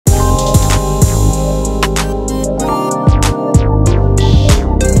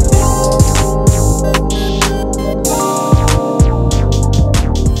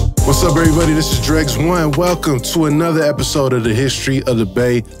everybody? This is Dregs One. Welcome to another episode of the History of the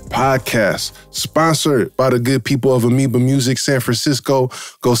Bay podcast, sponsored by the good people of Amoeba Music San Francisco.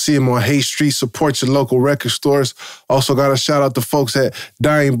 Go see them on Hay Street. Support your local record stores. Also got a shout out to folks at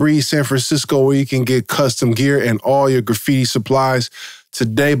Dying Breed San Francisco, where you can get custom gear and all your graffiti supplies.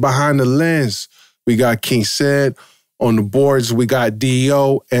 Today, behind the lens, we got King Said. On the boards, we got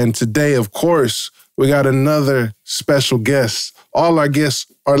DEO. And today, of course, we got another special guest. All our guests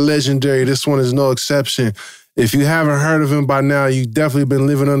are legendary. This one is no exception. If you haven't heard of him by now, you've definitely been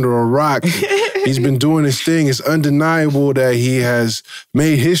living under a rock. He's been doing his thing. It's undeniable that he has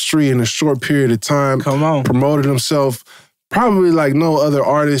made history in a short period of time. Come on. Promoted himself probably like no other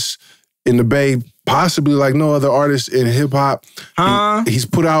artist in the Bay, possibly like no other artist in hip-hop. He's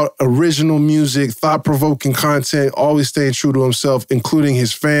put out original music, thought-provoking content, always staying true to himself, including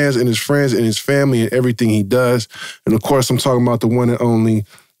his fans and his friends and his family and everything he does. And of course, I'm talking about the one and only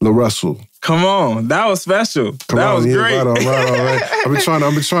Larussell. Come on, that was special. That was great. Right on. I've been trying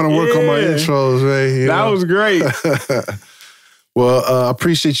to work on my intros, man. That was great. Well, I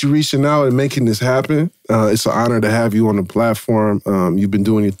appreciate you reaching out and making this happen. It's an honor to have you on the platform. You've been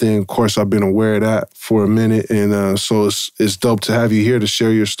doing your thing. Of course, I've been aware of that for a minute. And so it's dope to have you here to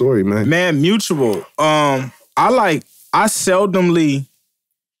share your story, man. Man, mutual. I seldomly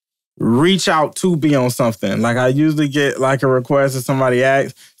reach out to be on something. Like I usually get like a request if somebody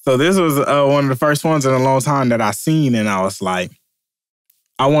asks. So this was one of the first ones in a long time that I seen, and I was like,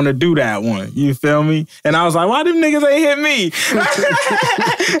 I want to do that one. You feel me? And I was like, why them niggas ain't hit me?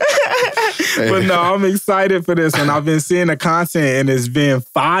 But no, I'm excited for this. And I've been seeing the content and it's been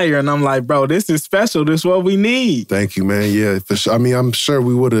fire. And I'm like, bro, this is special. This is what we need. Thank you, man. Yeah, for sure. I mean, I'm sure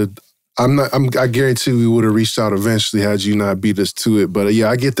we would have, I guarantee we would have reached out eventually had you not beat us to it. But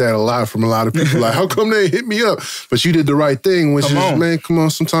yeah, I get that a lot from a lot of people. Like, how come they hit me up? But you did the right thing, which man, come on.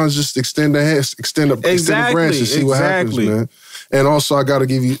 Sometimes just extend the hand, extend the branch and see what happens, man. And also, I got to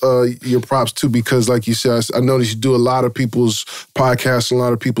give you your props, too, because like you said, I noticed you do a lot of people's podcasts, a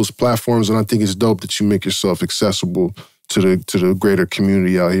lot of people's platforms, and I think it's dope that you make yourself accessible to the greater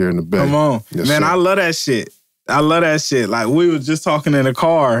community out here in the Bay. Come on. Yes, man, sir. I love that shit. Like, we were just talking in the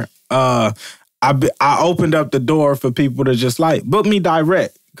car. I opened up the door for people to just, like, book me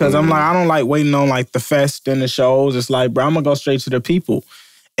direct. Because I'm like, I don't like waiting on, like, the fest and the shows. It's like, bro, I'm going to go straight to the people.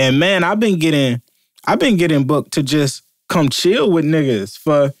 And, man, I've been getting booked to just come chill with niggas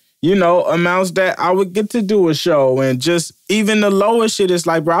for, amounts that I would get to do a show. And just even the lower shit is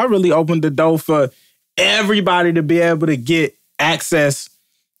like, bro, I really opened the door for everybody to be able to get access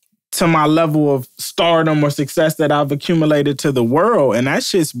to my level of stardom or success that I've accumulated to the world. And that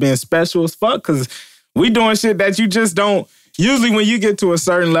shit's been special as fuck because we doing shit that you just don't. Usually when you get to a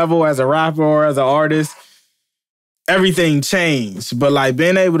certain level as a rapper or as an artist, everything changed. But like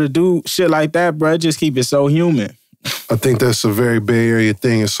being able to do shit like that, bro, just keep it so human. I think that's a very Bay Area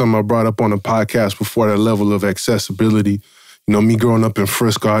thing. It's something I brought up on the podcast before, that level of accessibility. You know, me growing up in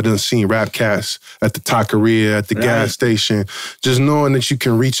Frisco, I done seen rap cats at the taqueria, at the gas station. Just knowing that you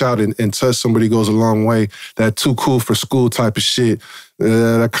can reach out and touch somebody goes a long way. That too cool for school type of shit,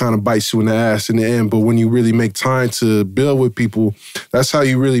 that kind of bites you in the ass in the end. But when you really make time to build with people, that's how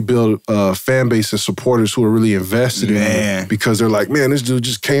you really build a fan base and supporters who are really invested in it. Because they're like, man, this dude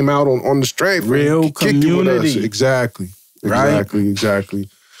just came out on the strength. Real community. Exactly. Right? Exactly.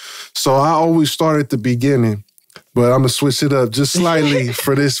 So I always start at the beginning. But I'm going to switch it up just slightly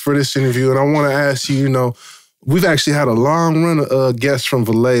for this interview. And I want to ask you, we've actually had a long run of guests from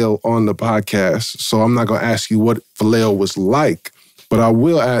Vallejo on the podcast. So I'm not going to ask you what Vallejo was like. But I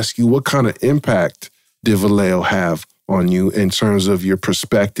will ask you, what kind of impact did Vallejo have on you in terms of your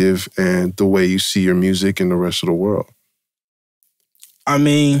perspective and the way you see your music in the rest of the world? I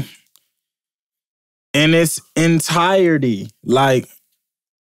mean, in its entirety, like,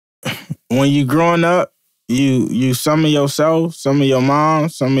 when you growing up, You some of yourself, some of your mom,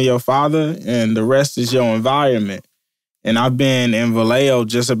 some of your father, and the rest is your environment. And I've been in Vallejo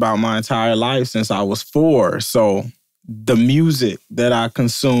just about my entire life since I was 4. So the music that I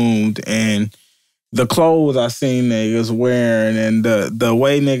consumed and the clothes I seen niggas wearing and the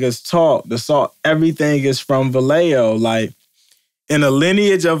way niggas talk, everything is from Vallejo. Like, in a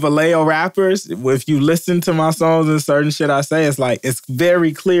lineage of Vallejo rappers, if you listen to my songs and certain shit I say, it's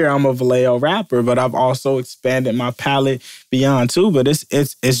very clear I'm a Vallejo rapper, but I've also expanded my palette beyond too. But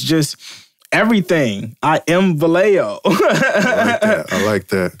it's just everything. I am Vallejo. I like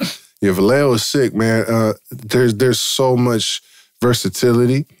that. Yeah, Vallejo is sick, man. There's so much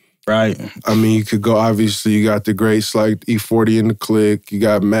versatility Right. I mean, you could go, obviously, you got the greats like E40 and the Click. You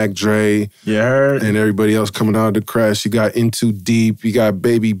got Mac Dre. You heard? And everybody else coming out of the crash. You got Into Deep. You got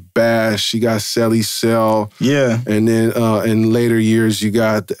Baby Bash. You got Sally Cell. Yeah. And then in later years, you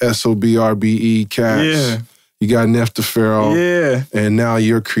got the SOBRBE cats. Yeah. You got Nefta Pharaoh. Yeah. And now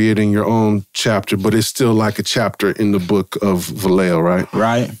you're creating your own chapter, but it's still like a chapter in the book of Vallejo, right?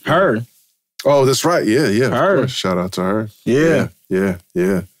 Right. Her. Oh, that's right. Yeah, yeah. Her. Shout out to her. Yeah.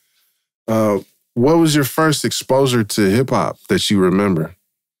 Yeah. What was your first exposure to hip-hop that you remember?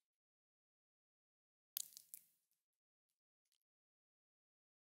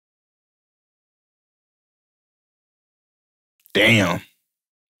 Damn.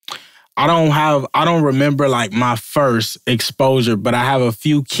 I don't remember like my first exposure, but I have a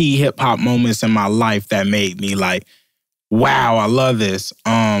few key hip hop moments in my life that made me like, wow, I love this.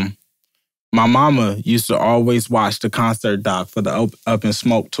 My mama used to always watch the concert doc for the Up in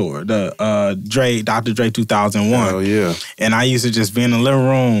Smoke tour, the Dr. Dre 2001. Oh yeah. And I used to just be in the living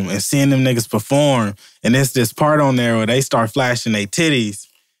room and seeing them niggas perform. And there's this part on there where they start flashing their titties.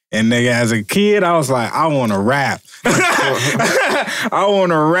 And nigga, as a kid, I was like, I want to rap. I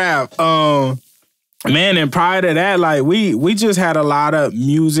want to rap. Man, and prior to that, like we just had a lot of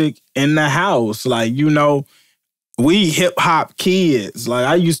music in the house. Like, you know, we hip hop kids. Like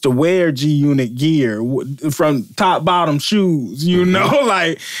I used to wear G-Unit gear from top bottom shoes. You know,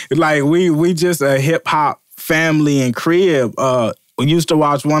 like we just a hip hop family and crib. We used to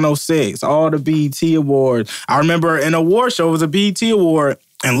watch 106, all the BET awards. I remember an award show, it was a BET award,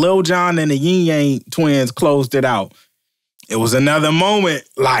 and Lil Jon and the Yin Yang twins closed it out. It was another moment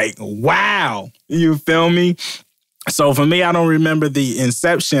like, wow, you feel me? So for me, I don't remember the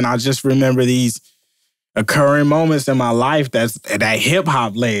inception. I just remember these occurring moments in my life that hip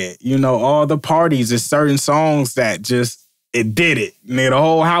hop led. You know, all the parties, there's certain songs that just, it did it. The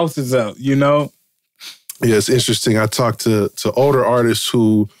whole house is up, you know? Yeah, it's interesting. I talked to older artists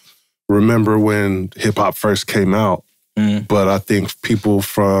who remember when hip hop first came out. But I think people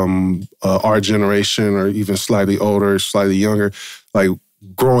from our generation or even slightly older, slightly younger, like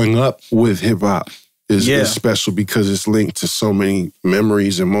growing up with hip hop is special because it's linked to so many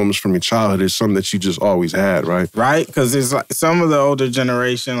memories and moments from your childhood. It's something that you just always had, right? Right, because it's like some of the older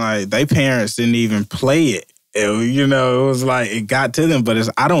generation, like their parents didn't even play it. You know, it was like it got to them, but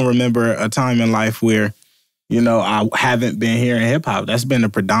I don't remember a time in life where, you know, I haven't been hearing hip hop. That's been a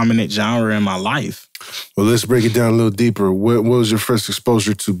predominant genre in my life. Well, let's break it down a little deeper. What was your first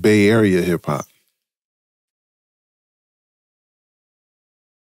exposure to Bay Area hip hop?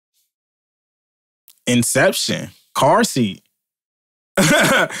 Inception, car seat.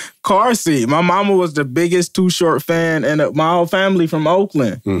 Car seat. My mama was the biggest Too Short fan, and my whole family from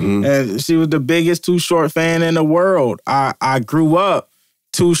Oakland. And she was the biggest Too Short fan in the world. I grew up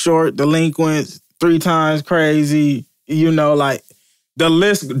Too Short, Delinquents, 3 Times Crazy, you know, like the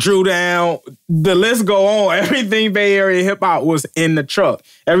list drew down, the list go on. Everything Bay Area hip hop was in the truck.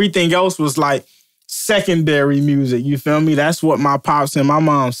 Everything else was like secondary music, you feel me? That's what my pops and my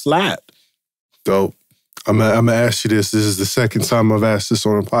mom slapped. Dope. I'm gonna ask you this. This is the second time I've asked this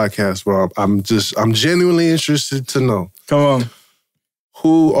on a podcast, but I'm genuinely interested to know. Come on.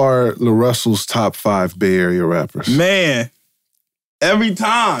 Who are Larussell's top 5 Bay Area rappers? Man, every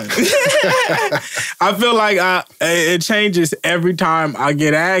time. I feel like it changes every time I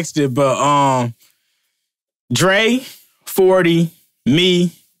get asked it, but Dre, 40,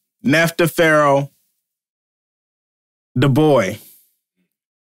 me, Nefta Pharaoh, the boy.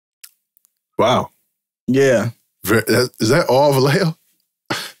 Wow. Yeah. Is that all Vallejo?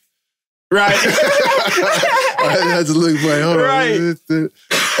 Right. I had to look like, hold on.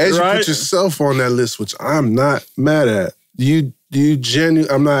 As you put yourself on that list, which I'm not mad at, I'm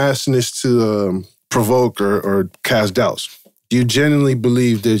not asking this to provoke or cast doubts. Do you genuinely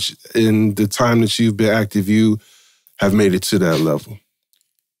believe that in the time that you've been active, you have made it to that level?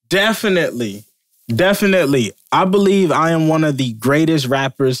 Definitely. I believe I am one of the greatest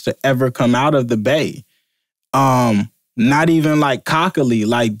rappers to ever come out of the Bay. Not even like cockily,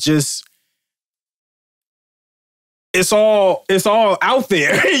 like just it's all out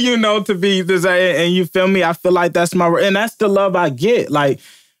there, you know, to be this, and you feel me? I feel like that's and that's the love I get. Like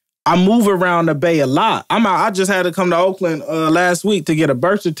I move around the Bay a lot. I just had to come to Oakland last week to get a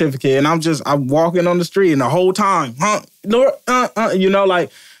birth certificate, and I'm walking on the street, and the whole time, you know,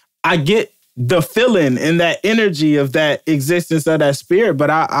 like I get the feeling and that energy of that existence of that spirit. But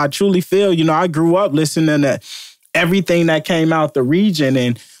I truly feel, you know, I grew up listening to everything that came out the region,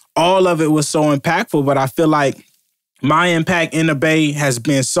 and all of it was so impactful. But I feel like my impact in the Bay has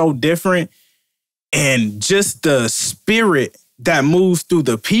been so different, and just the spirit that moves through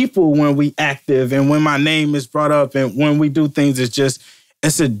the people when we active and when my name is brought up and when we do things,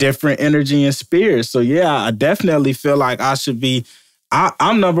 it's a different energy and spirit. So yeah, I definitely feel like I should be,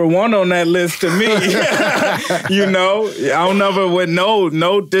 I'm number one on that list to me. You know, I'll never, with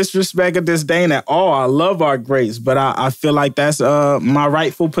no disrespect or disdain at all. I love our greats, but I feel like that's my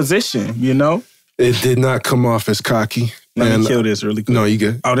rightful position, you know? It did not come off as cocky. Let me kill this really quick. No, you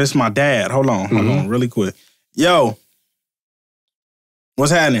good. Oh, this is my dad. Hold on, really quick. Yo,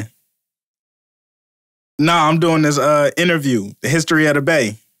 what's happening? No, I'm doing this interview, the history of the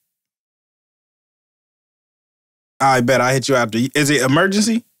Bay. I bet I hit you after. Is it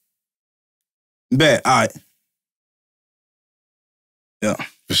emergency? Bet. All right. Yeah.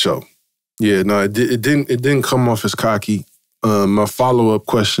 For sure. Yeah, no, it didn't come off as cocky. My follow-up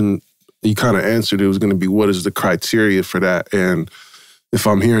question, you kind of answered it, was going to be, what is the criteria for that? And if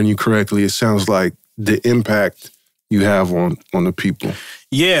I'm hearing you correctly, it sounds like the impact you have on the people.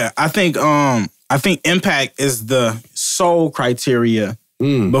 Yeah, I think impact is the sole criteria.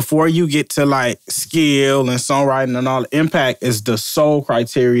 Before you get to like skill and songwriting and all, impact is the sole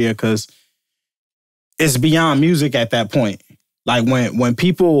criteria because it's beyond music at that point. Like when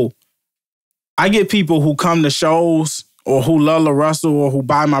people, I get people who come to shows or who love Larussell or who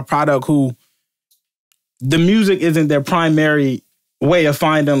buy my product who the music isn't their primary way of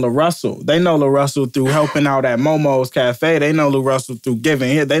finding Larussell. They know Larussell through helping out at Momo's Cafe. They know Larussell through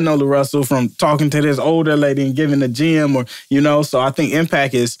giving here. They know Larussell from talking to this older lady and giving the gym, or, you know. So I think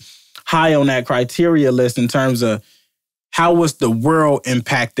impact is high on that criteria list in terms of how was the world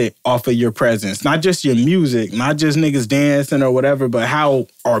impacted off of your presence? Not just your music, not just niggas dancing or whatever, but how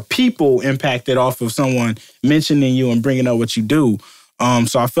are people impacted off of someone mentioning you and bringing up what you do?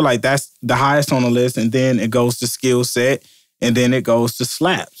 So I feel like that's the highest on the list. And then it goes to skill set. And then it goes to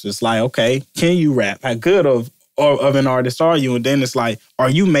slaps. It's like, okay, can you rap? How good of an artist are you? And then it's like, are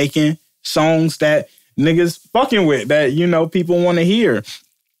you making songs that niggas fucking with, that, you know, people want to hear?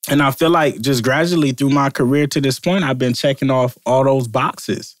 And I feel like just gradually through my career to this point, I've been checking off all those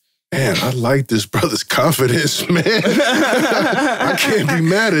boxes. Man, I like this brother's confidence, man. I can't be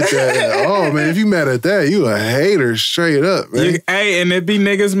mad at that at all, man. If you mad at that, you a hater straight up, man. Hey, and it be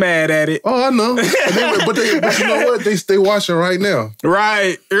niggas mad at it. Oh, I know. But you know what? They watching right now.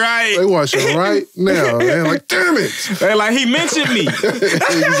 Right. They watching right now, man. Like, damn it. They like, he mentioned me.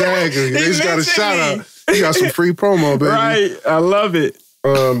 Exactly. They just got a shout out. You got some free promo, baby. Right. I love it.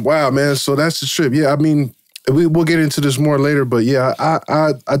 Wow, man. So that's the trip. Yeah, I mean, we'll get into this more later, but yeah,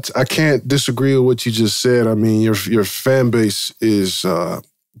 I can't disagree with what you just said. I mean, your fan base is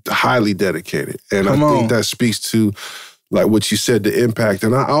highly dedicated, and I think that speaks to like what you said, the impact.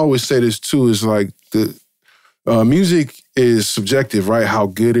 And I always say this too, is like the music is subjective, right? How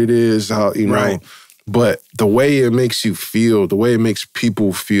good it is, how you know, right. But the way it makes you feel, the way it makes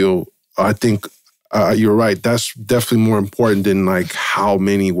people feel, I think. You're right. That's definitely more important than like how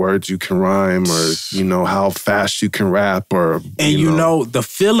many words you can rhyme or, you know, how fast you can rap or. And you know, the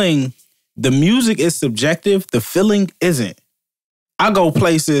feeling, the music is subjective. The feeling isn't. I go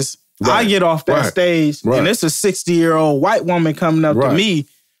places, right. I get off that stage and it's a 60-year-old white woman coming up to me.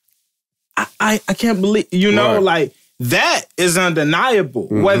 I can't believe, you know, like that is undeniable.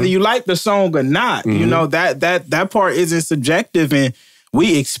 Whether you like the song or not, you know, that part isn't subjective, and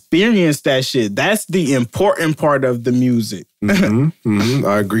we experience that shit. That's the important part of the music. I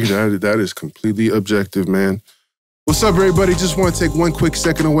agree. That is completely objective, man. What's up, everybody? Just want to take one quick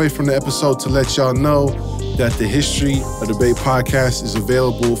second away from the episode to let y'all know that the History of the Bay podcast is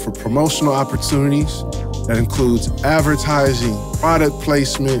available for promotional opportunities. That includes advertising, product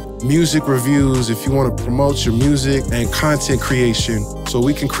placement, music reviews if you want to promote your music, and content creation so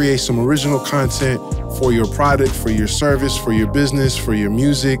we can create some original content for your product, for your service, for your business, for your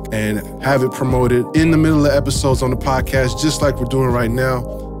music, and have it promoted in the middle of episodes on the podcast, just like we're doing right now.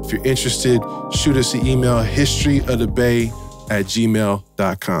 If you're interested, shoot us an email,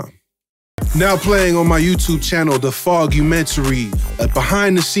 historyofthebay@gmail.com. Now playing on my YouTube channel, The Fogumentary, a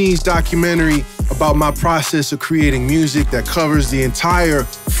behind-the-scenes documentary about my process of creating music that covers the entire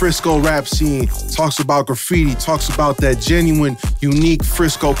Frisco rap scene, talks about graffiti, talks about that genuine, unique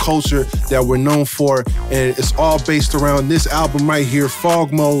Frisco culture that we're known for, and it's all based around this album right here,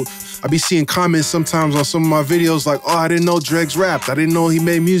 Fog Mode. I be seeing comments sometimes on some of my videos like, oh, I didn't know Dregs rapped. I didn't know he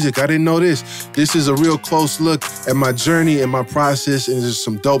made music. I didn't know this. This is a real close look at my journey and my process, and there's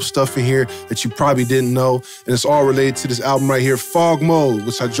some dope stuff in here that you probably didn't know, and it's all related to this album right here, Fog Mode,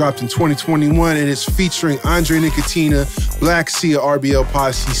 which I dropped in 2021, and it's featuring Andre Nicotina, Black Sea of RBL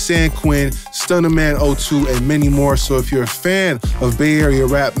Posse, San Quinn, Stunner Man 02, and many more. So if you're a fan of Bay Area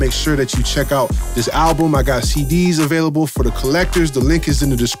rap, make sure that you check out this album. I got CDs available for the collectors. The link is in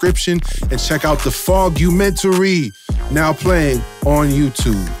the description. And check out the Fogumentary, now playing on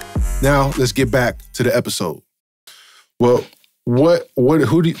YouTube. Now let's get back to the episode. Well, what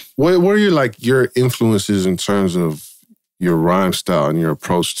are your influences in terms of your rhyme style and your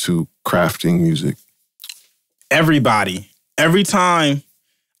approach to crafting music? Everybody. Every time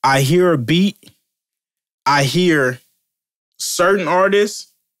I hear a beat, I hear certain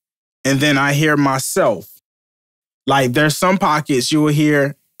artists, and then I hear myself. Like, there's some pockets you will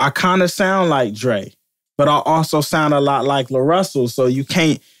hear, I kind of sound like Dre, but I also sound a lot like Larussell, so he's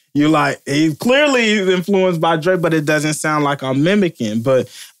clearly influenced by Dre, but it doesn't sound like I'm mimicking. But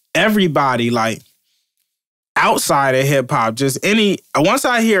everybody, like, outside of hip-hop, once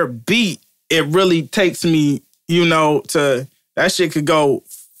I hear beat, it really takes me, to, that shit could go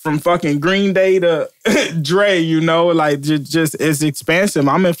from fucking Green Day to Dre, like just it's expansive.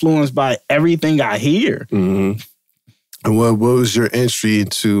 I'm influenced by everything I hear. Mm-hmm. And what was your entry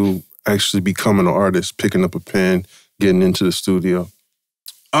into actually becoming an artist, picking up a pen, getting into the studio?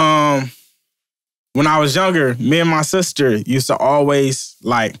 When I was younger, me and my sister used to always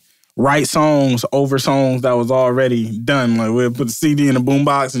write songs over songs that was already done. Like, we'd put the CD in the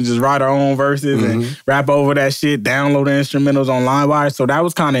boombox and just write our own verses and rap over that shit, download the instrumentals on LimeWire. So that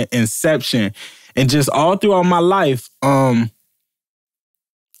was kind of inception. And just all throughout my life, I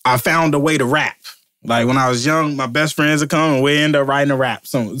found a way to rap. Like, when I was young, my best friends would come and we'd end up writing a rap.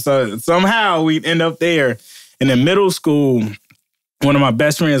 So somehow we'd end up there. And in middle school, one of my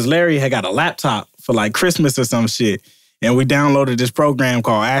best friends, Larry, had got a laptop for Christmas or some shit. And we downloaded this program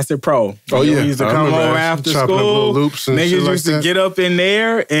called Acid Pro. Oh, yeah. We used to come over after school. Loops and niggas used to get up in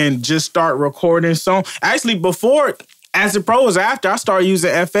there and just start recording songs. Actually, before Acid Pro was after, I started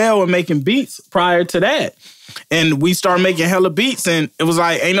using FL and making beats prior to that. And we started making hella beats, and it was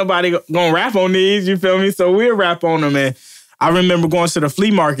like, ain't nobody gonna rap on these, you feel me? So we'll rap on them. And I remember going to the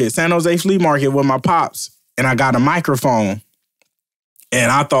flea market, San Jose flea market with my pops, and I got a microphone.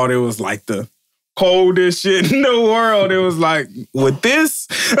 And I thought it was like the coldest shit in the world. It was like, with this?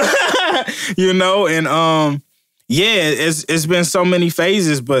 And it's been so many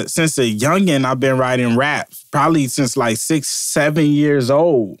phases, but since a youngin', I've been writing raps, probably since 6, 7 years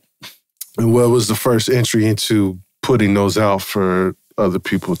old. And what was the first entry into putting those out for other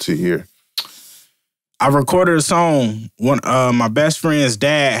people to hear? I recorded a song. My best friend's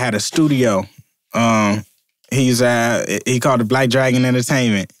dad had a studio. He called it Black Dragon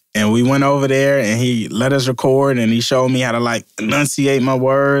Entertainment. And we went over there and he let us record and he showed me how to enunciate my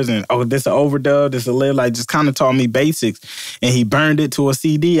words and, this an overdub, this a lid, just kind of taught me basics. And he burned it to a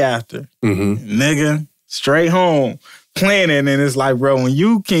CD after. Mm-hmm. Nigga, straight home, playing it. And it's like, bro, when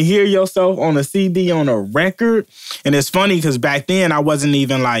you can hear yourself on a CD, on a record, and it's funny because back then I wasn't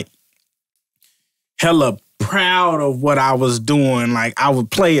even hella proud of what I was doing. I would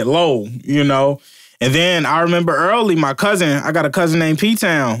play it low, And then I remember early, I got a cousin named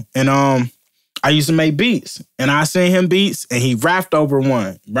P-Town, and I used to make beats. And I sent him beats, and he rapped over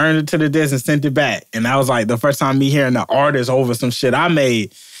one, burned it to the disc, and sent it back. And that was the first time me hearing the artist over some shit I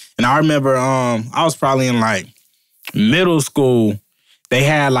made. And I remember I was probably in middle school. They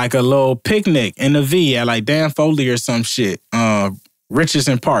had a little picnic in the V at Dan Foley or some shit,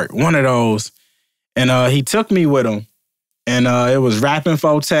 Richardson Park, one of those. And he took me with him, and it was Rapping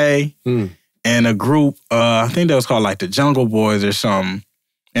Forte. And a group, I think that was called the Jungle Boys or something.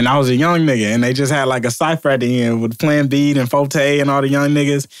 And I was a young nigga, and they just had a cypher at the end with Plan Beat and Forte and all the young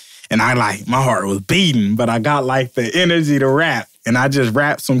niggas. And my heart was beating, but I got the energy to rap. And I just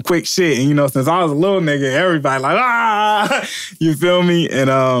rapped some quick shit. And since I was a little nigga, everybody you feel me?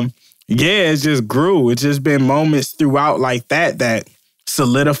 And it just grew. It's just been moments throughout that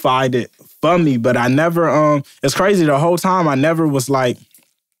solidified it for me. But I never, it's crazy, the whole time I never was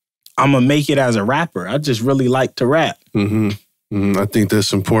I'm going to make it as a rapper. I just really like to rap. Mm-hmm. Mm-hmm. I think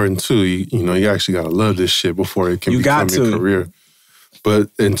that's important too. You actually got to love this shit before it can become your career. But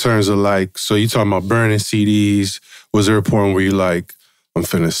in terms of so you talking about burning CDs, was there a point where you I'm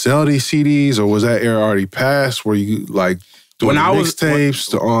finna sell these CDs, or was that era already past where you Doing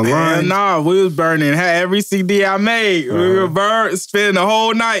mixtapes, to online. Nah, we was burning every CD I made. We were spending the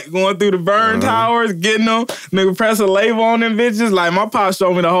whole night going through the burn towers, getting them. Nigga press a label on them bitches. Like, my pop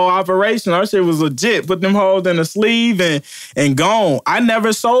showed me the whole operation. Our shit was legit. Put them hoes in a sleeve and gone. I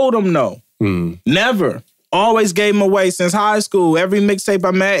never sold them, though. Never. Always gave them away since high school. Every mixtape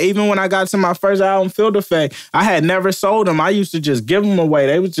I made, even when I got to my first album, Field Effect, I had never sold them. I used to just give them away.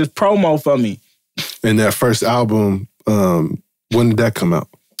 They was just promo for me. And that first album, when did that come out?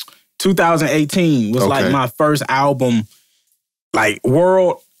 2018 was like my first album, like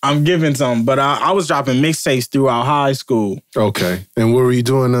world. I'm giving some, but I was dropping mixtapes throughout high school. Okay. And what were you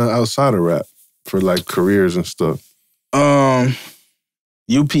doing outside of rap for like careers and stuff? UPS,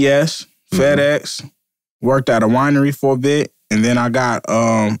 FedEx, worked at a winery for a bit, and then I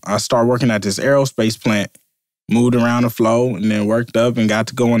started working at this aerospace plant. Moved around the flow and then worked up and got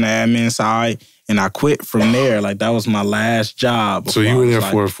to go on the admin side. And I quit from there. Like, that was my last job. So you were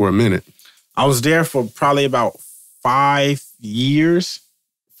there for a minute? I was there for probably about 5 years,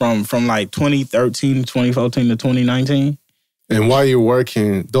 from like 2013 to 2014 to 2019. And while you're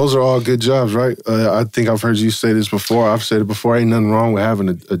working, those are all good jobs, right? I think I've heard you say this before. I've said it before. Ain't nothing wrong with having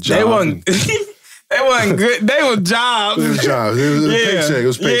a job. They wasn't good. They were jobs. It was jobs. It was a paycheck. It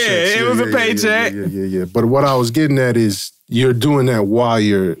was paychecks. Yeah, it was a paycheck. Yeah. But what I was getting at is you're doing that while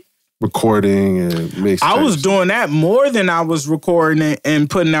you're recording and mixing. I was doing that more than I was recording and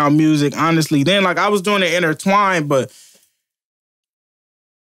putting out music, honestly. Then, like, I was doing it intertwined, but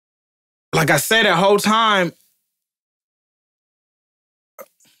like I said, that whole time,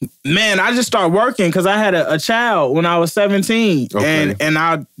 man, I just started working because I had a child when I was 17. Okay. And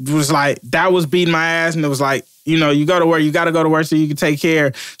I was like, that was beating my ass. And it was like, you know, you go to work, you got to go to work so you can take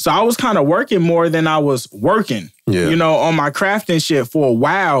care. So I was kind of working more than I was working, you know, on my crafting shit for a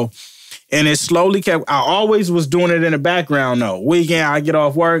while. And it slowly kept, I always was doing it in the background though. Weekend, I get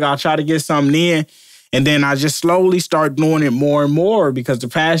off work, I'll try to get something in. And then I just slowly start doing it more and more because the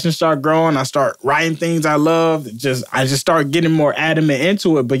passion started growing. I start writing things I love. I just start getting more adamant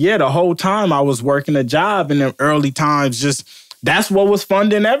into it. But yeah, the whole time I was working a job in the early times, just that's what was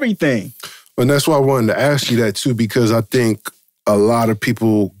funding everything. And that's why I wanted to ask you that too, because I think a lot of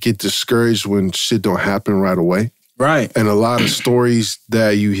people get discouraged when shit don't happen right away. Right. And a lot of stories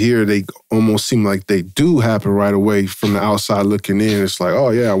that you hear, they almost seem like they do happen right away from the outside looking in. It's like, oh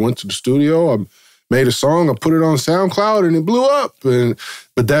yeah, I went to the studio, I made a song, I put it on SoundCloud and it blew up.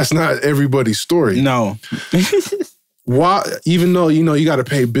 But that's not everybody's story. No. Why, even though, you know, you got to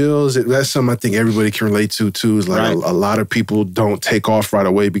pay bills, that's something I think everybody can relate to too, is like a lot of people don't take off right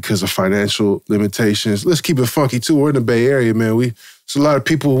away because of financial limitations. Let's keep it funky too. We're in the Bay Area, man. It's a lot of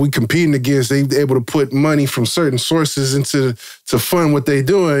people we competing against. They able to put money from certain sources to fund what they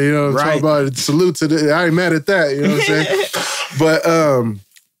doing. You know what I'm talking about? Salute to the, I ain't mad at that. You know what I'm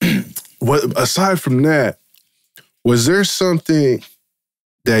saying? But aside from that, was there something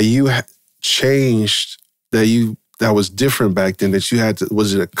that you changed that was different back then that you had to,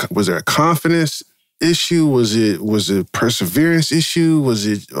 was there a confidence issue? Was it perseverance issue? Was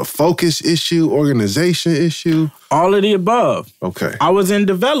it a focus issue, organization issue? All of the above. Okay. I was in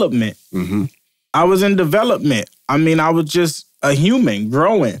development. Mm-hmm. I was in development. I mean, I was just a human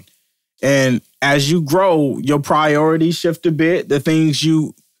growing. And as you grow, your priorities shift a bit. The things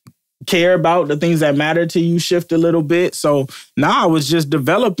you care about, the things that matter to you shift a little bit. So now I was just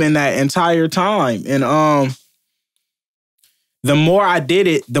developing that entire time. And the more I did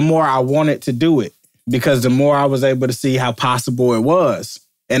it, the more I wanted to do it because the more I was able to see how possible it was.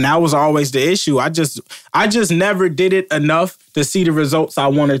 And that was always the issue. I just never did it enough to see the results I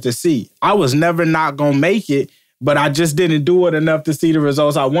wanted to see. I was never not going to make it, but I just didn't do it enough to see the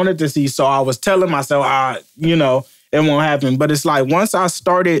results I wanted to see. So I was telling myself, it won't happen. But it's like once I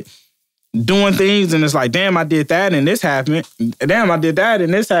started doing things and it's like, damn, I did that and this happened. Damn, I did that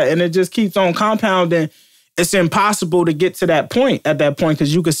and this happened. And it just keeps on compounding. It's impossible to get to that point at that point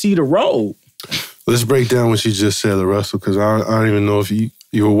because you can see the road. Let's break down what you just said, Larussell, because I don't even know if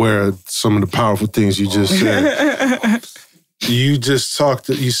you're aware of some of the powerful things you just said. You just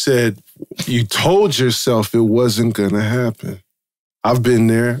you said you told yourself it wasn't going to happen. I've been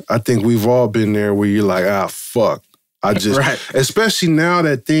there. I think we've all been there where you're like, fuck. Especially now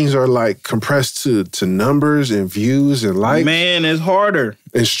that things are like compressed to numbers and views and likes. Man, it's harder.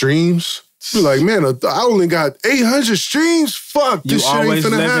 And streams. You're like, man, I only got 800 streams. Fuck, this shit ain't finna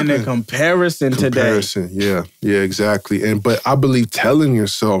happen. You always live in comparison today. Yeah, exactly. But I believe telling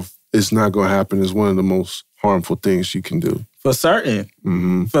yourself it's not gonna happen is one of the most harmful things you can do. For certain.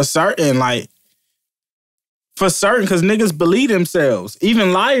 Mm-hmm. For certain, like, For certain, because niggas believe themselves.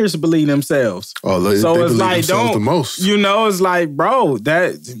 Even liars believe themselves. Oh, so they it's like, don't, the most. You know, it's like, bro,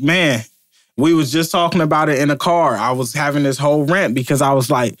 man, we was just talking about it in the car. I was having this whole rant because I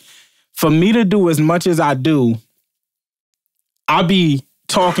was like, for me to do as much as I do, I'll be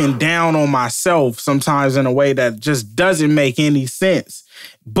talking down on myself sometimes in a way that just doesn't make any sense.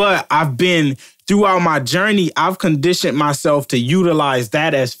 But throughout my journey, I've conditioned myself to utilize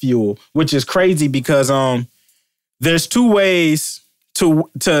that as fuel, which is crazy because there's two ways to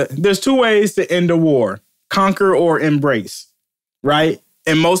end a war: conquer or embrace, right?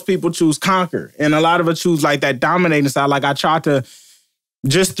 And most people choose conquer, and a lot of us choose like that dominating side. Like I tried to,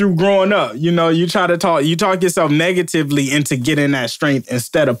 just through growing up, you know, you talk yourself negatively into getting that strength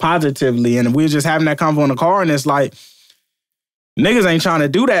instead of positively. And we were just having that convo in the car, and it's like, niggas ain't trying to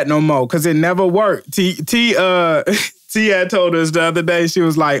do that no more because it never worked. T had told us the other day, she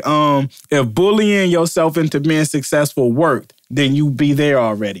was like, if bullying yourself into being successful worked, then you be there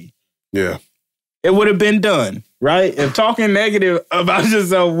already. Yeah. It would have been done, right? If talking negative about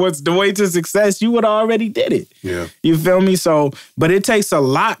yourself was the way to success, you would have already did it. Yeah. You feel me? So, but it takes a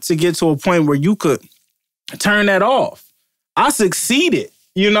lot to get to a point where you could turn that off. I succeeded,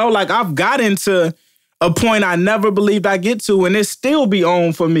 you know, like I've got into a point I never believed I'd get to, and it still be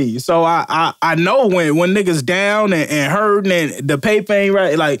on for me. So I know when niggas down and hurting and the paper ain't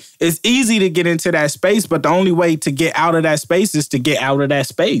right, like it's easy to get into that space, but the only way to get out of that space is to get out of that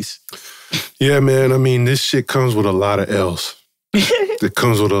space. Yeah, man. I mean, this shit comes with a lot of L's. It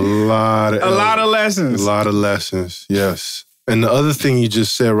comes with a lot of L's. A lot of lessons. A lot of lessons, yes. And the other thing you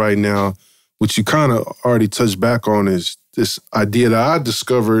just said right now, which you kind of already touched back on, is this idea that I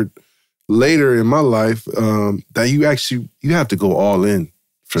discovered later in my life, that you have to go all in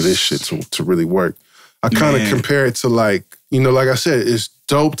for this shit to really work. I kind of compare it to like, you know, like I said, it's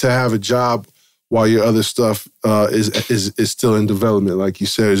dope to have a job while your other stuff is still in development. Like you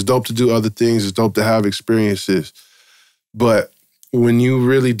said, it's dope to do other things. It's dope to have experiences. But when you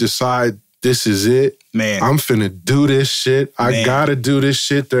really decide this is it, man, I'm finna do this shit. I gotta do this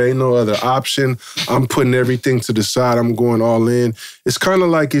shit. There ain't no other option. I'm putting everything to the side. I'm going all in. It's kind of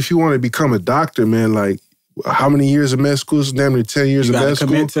like if you want to become a doctor, man, like how many years of med school? It's damn near 10 years of med school.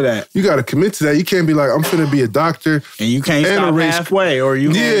 You gotta commit to that. You gotta commit to that. You can't be like, I'm finna be a doctor. And you can't stop halfway or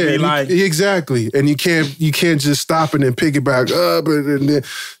you can't be like... Exactly. And you can't just stop and then pick it back up. And then,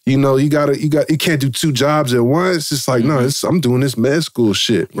 you know, you can't do two jobs at once. It's like, no, I'm doing this med school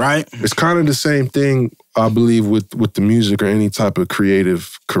shit. Right. It's kind of the same thing, I believe, with the music or any type of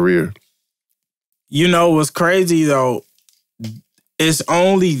creative career. You know what's crazy, though? It's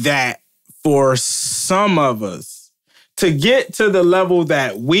only that for some of us to get to the level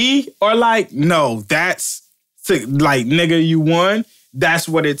that we are like, no, that's like, nigga, you won. That's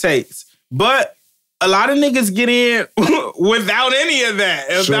what it takes. But a lot of niggas get in without any of that,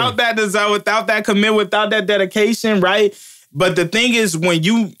 without that desire, without that commitment, without that dedication, right? But the thing is, when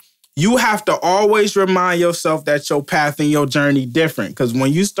you have to always remind yourself that your path and your journey different. Because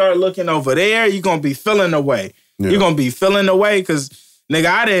when you start looking over there, you're going to be feeling away. Yeah. You're going to be feeling away because,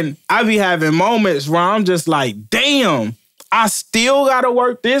 nigga, I be having moments where I'm just like, damn, I still got to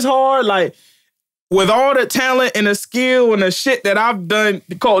work this hard. Like, with all the talent and the skill and the shit that I've done,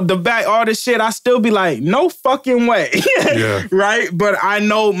 called the back, all this shit, I still be like, no fucking way. Yeah. Right? But I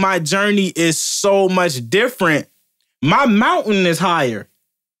know my journey is so much different. My mountain is higher.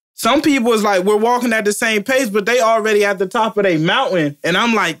 Some people is like, we're walking at the same pace, but they already at the top of their mountain. And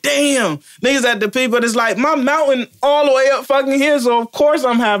I'm like, damn, niggas at the peak, but it's like, my mountain all the way up fucking here, so of course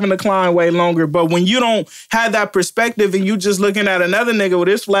I'm having to climb way longer. But when you don't have that perspective and you just looking at another nigga with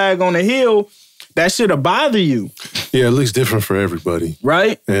his flag on the hill, that shit'll bother you. Yeah, it looks different for everybody.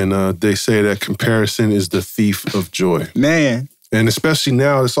 Right? And they say that comparison is the thief of joy. Man. And especially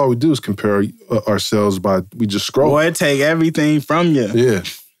now, that's all we do is compare ourselves we just scroll. Boy, it take everything from you. Yeah.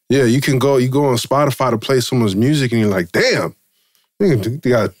 Yeah, you go on Spotify to play someone's music and you're like, damn, they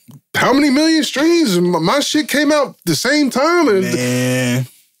got how many million streams? And my shit came out the same time. And man.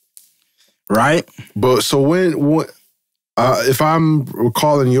 Right? But so when if I'm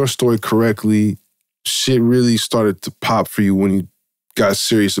recalling your story correctly, shit really started to pop for you when you got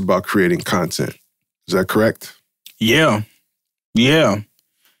serious about creating content. Is that correct? Yeah. Yeah.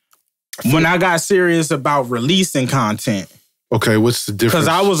 When I got serious about releasing content. Okay, what's the difference? Because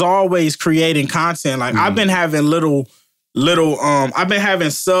I was always creating content. Like, I've been having I've been having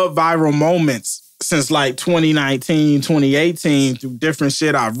sub-viral moments since like 2019, 2018 through different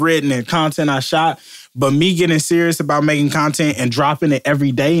shit I've written and content I shot. But me getting serious about making content and dropping it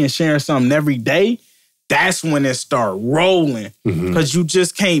every day and sharing something every day, that's when it started rolling. Because you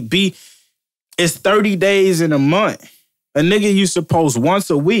just can't be... it's 30 days in a month. A nigga used to post once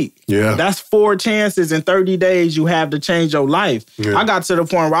a week. Yeah. That's 4 chances in 30 days you have to change your life. Yeah. I got to the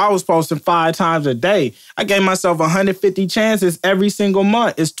point where I was posting 5 times a day. I gave myself 150 chances every single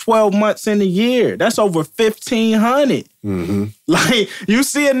month. It's 12 months in a year. That's over 1,500. Mm-hmm. Like, you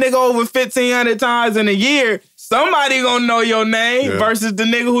see a nigga over 1,500 times in a year, somebody gonna know your name versus the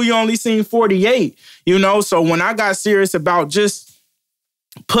nigga who you only seen 48. You know, so when I got serious about just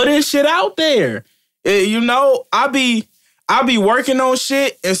putting shit out there, you know, I'll be working on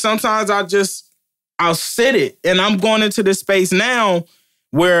shit, and sometimes I'll sit it. And I'm going into this space now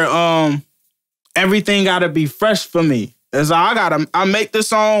where everything gotta be fresh for me. As I make the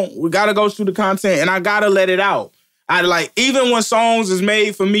song, we gotta go through the content, and I gotta let it out. Even when songs is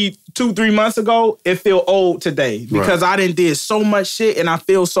made for me 2-3 months ago, it feel old today because I done did so much shit and I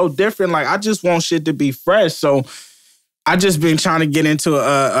feel so different. Like, I just want shit to be fresh. So I just been trying to get into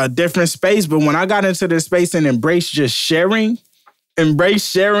a different space. But when I got into this space and embrace sharing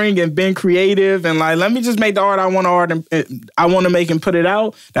and being creative and like, let me just make the art I want to make and put it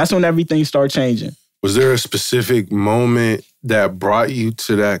out, that's when everything started changing. Was there a specific moment that brought you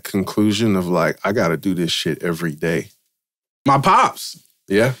to that conclusion of like, I got to do this shit every day? My pops.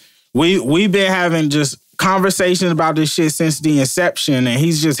 Yeah. We've been having just conversations about this shit since the inception, and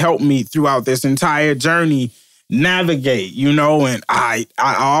he's just helped me throughout this entire journey navigate, you know, and I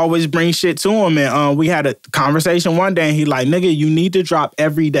always bring shit to him. And we had a conversation one day, and he like, nigga, you need to drop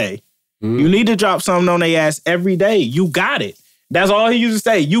every day. Mm. You need to drop something on their ass every day. You got it. That's all he used to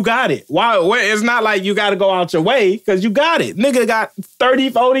say. You got it. Why? It's not like you got to go out your way because you got it. Nigga got 30,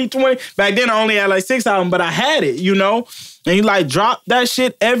 40, 20. Back then, I only had like 6 of them, but I had it, you know? And he like, drop that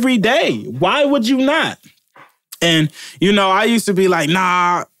shit every day. Why would you not? And, you know, I used to be like,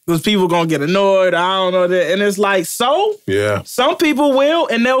 nah, because people going to get annoyed. I don't know that. And it's like, so? Yeah. Some people will,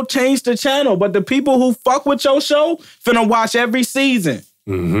 and they'll change the channel. But the people who fuck with your show finna watch every season.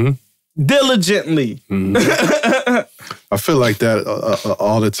 Mm-hmm. Diligently. Mm-hmm. I feel like that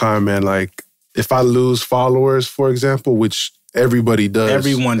all the time, man. Like, if I lose followers, for example, which everybody does.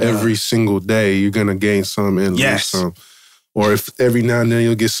 Everyone does. Every single day, you're going to gain some and lose some. Or if every now and then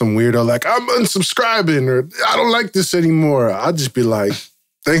you'll get some weirdo like, I'm unsubscribing, or I don't like this anymore. I'll just be like,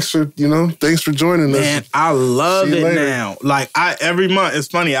 thanks for joining us. Man, I love it now. Like, every month, it's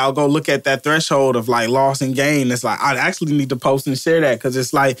funny, I'll go look at that threshold of like loss and gain. It's like, I actually need to post and share that because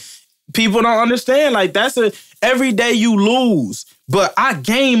it's like, people don't understand. Like, every day you lose, but I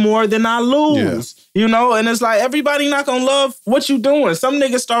gain more than I lose. Yeah. You know? And it's like, everybody not gonna love what you doing. Some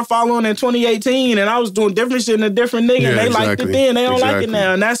niggas start following in 2018, and I was doing different shit than a different nigga, and they liked it then. They don't like it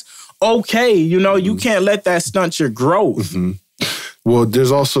now. And that's okay. You know, you can't let that stunt your growth. Mm-hmm. Well,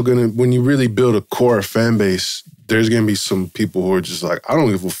 there's also when you really build a core fan base, there's gonna be some people who are just like, I don't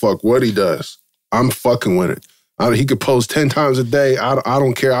give a fuck what he does. I'm fucking with it. He could post 10 times a day. I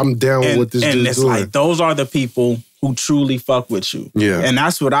don't care. I'm down with what this dude's doing. And it's like, those are the people who truly fuck with you. Yeah. And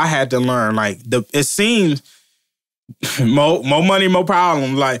that's what I had to learn. Like, it seems more money, more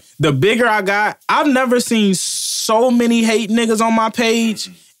problem. Like, the bigger I got, I've never seen so many hate niggas on my page.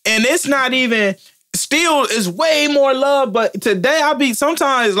 And it's not even, still, it's way more love. But today,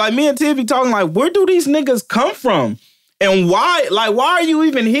 sometimes, like, me and T be talking like, where do these niggas come from? And why are you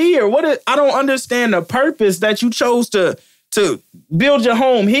even here? I don't understand the purpose that you chose to build your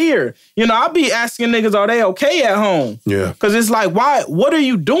home here. You know, I'll be asking niggas, are they okay at home? Yeah. Because it's like, what are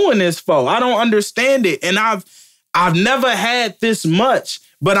you doing this for? I don't understand it. And I've never had this much,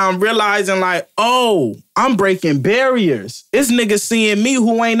 but I'm realizing like, oh, I'm breaking barriers. This nigga seeing me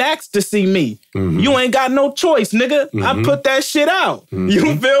who ain't asked to see me. Mm-hmm. You ain't got no choice, nigga. Mm-hmm. I put that shit out. Mm-hmm.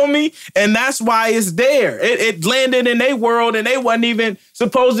 You feel me? And that's why it's there. It landed in their world and they wasn't even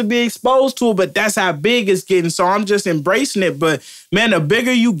supposed to be exposed to it, but that's how big it's getting. So I'm just embracing it. But man, the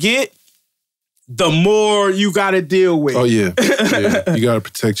bigger you get, the more you got to deal with. Oh, yeah. Yeah. You got to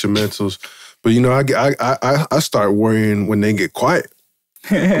protect your mentals. But, you know, I start worrying when they get quiet.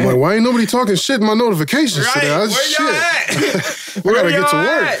 I'm like, why ain't nobody talking shit in my notifications today? Where y'all at? I gotta get to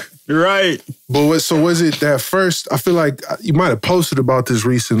work. Right. But was it that first? I feel like you might have posted about this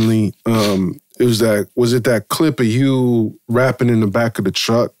recently. Was it that clip of you rapping in the back of the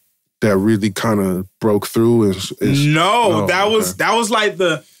truck that really kind of broke through? No, that was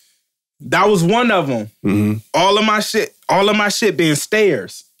one of them. Mm-hmm. All of my shit being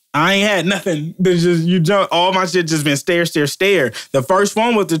stairs. I ain't had nothing. There's just, you jump, all my shit just been stare. The first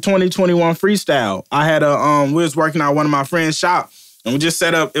one was the 2021 freestyle. I had we was working at one of my friend's shop, and we just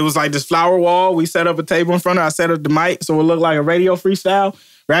set up, it was like this flower wall. We set up a table in front of it. I set up the mic so it looked like a radio freestyle.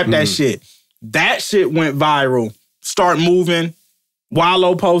 Rap that shit. That shit went viral. Start moving.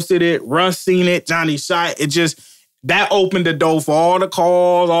 Wallow posted it, Russ seen it, Johnny Shot. It just, that opened the door for all the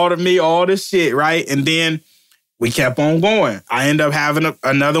calls, all the me, all the shit, right? And then we kept on going. I ended up having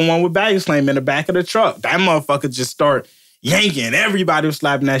another one with Baggage Claim in the back of the truck. That motherfucker just start yanking. Everybody was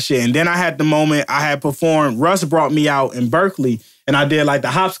slapping that shit. And then I had the moment I had performed. Russ brought me out in Berkeley, and I did like the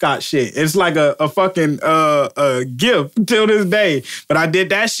hopscotch shit. It's like a fucking gift till this day. But I did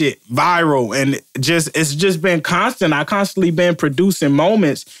that shit viral, and it's just been constant. I constantly been producing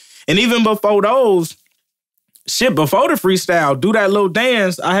moments. And even before those, before the freestyle, do that little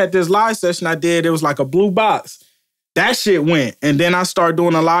dance, I had this live session I did. It was like a blue box. That shit went. And then I started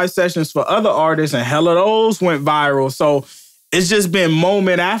doing the live sessions for other artists, and hell of those went viral. So it's just been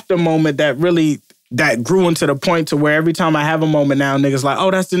moment after moment that grew into the point to where every time I have a moment now, niggas like,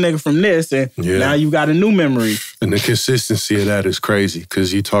 oh, that's the nigga from this. And now you got a new memory. And the consistency of that is crazy,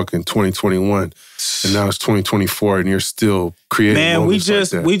 because you're talking 2021 and now it's 2024 and you're still creating. Man, we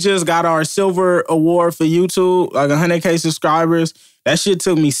just got our silver award for YouTube, like 100K subscribers. That shit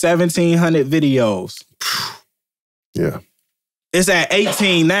took me 1,700 videos. Yeah. It's at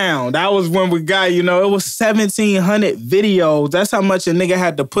 18 now. That was when we got, it was 1,700 videos. That's how much a nigga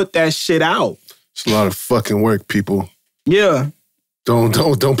had to put that shit out. It's a lot of fucking work, people. Yeah. Don't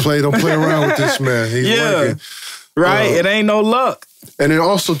play around with this man. He's working. Right. It ain't no luck. And then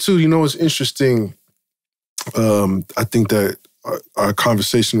also too, what's interesting, I think that our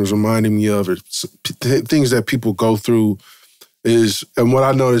conversation was reminding me of things that people go through is, and what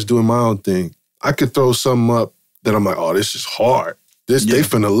I noticed doing my own thing, I could throw something up that I'm like, oh, this is hard. They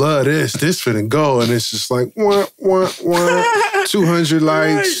finna love this. This finna go. And it's just like, 200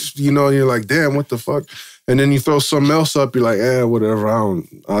 likes, you're like, damn, what the fuck? And then you throw something else up, you're like, whatever,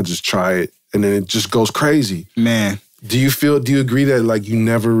 I'll just try it. And then it just goes crazy. Man. Do you agree that like you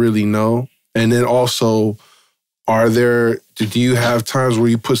never really know? And then also, do you have times where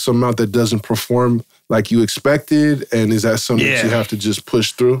you put something out that doesn't perform like you expected? And is that something that you have to just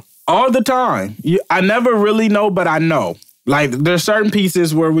push through? All the time. I never really know, but I know. Like, there's certain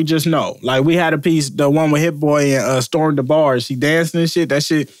pieces where we just know. Like, we had a piece, the one with Hit Boy and Storm the Bars. She dancing and shit. That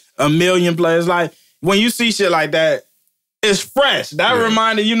shit, 1 million players. Like, when you see shit like that, it's fresh. That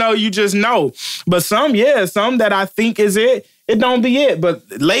reminder, you just know. But some that I think is it don't be it. But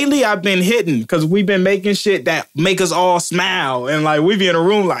lately, I've been hitting because we've been making shit that make us all smile. And, like, we be in a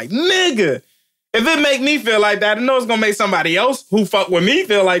room like, nigga, if it make me feel like that, I know it's going to make somebody else who fuck with me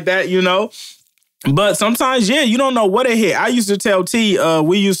feel like that, But sometimes, you don't know what it hit. I used to tell T,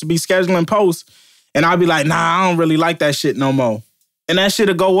 we used to be scheduling posts, and I'd be like, nah, I don't really like that shit no more. And that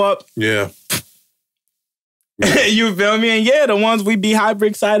shit'll go up. Yeah. You feel me? And the ones we be hyper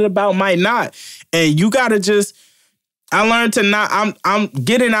excited about might not. And you gotta I learned to not, I'm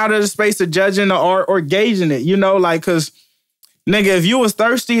getting out of the space of judging the art or gauging it, cause nigga, if you was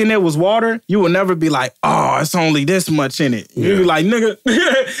thirsty and it was water, you would never be like, oh, it's only this much in it. You'd be like, nigga,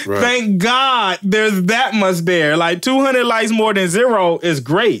 thank God there's that much there. Like 200 likes more than 0 is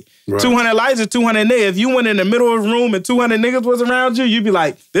great. Right. 200 likes is 200 niggas. If you went in the middle of a room and 200 niggas was around you, you'd be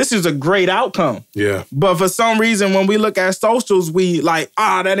like, this is a great outcome. Yeah. But for some reason, when we look at socials, we like,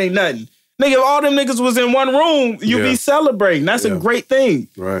 that ain't nothing. Nigga, if all them niggas was in one room, you be celebrating. That's a great thing.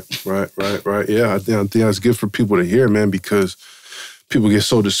 Right. Yeah, I think that's good for people to hear, man, because people get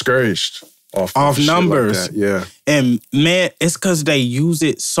so discouraged off numbers. Like that. Yeah. And man, it's because they use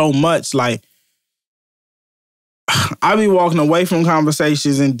it so much. Like, I be walking away from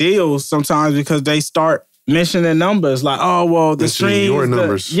conversations and deals sometimes because they start mentioning numbers. Like, oh, well, the streams. Your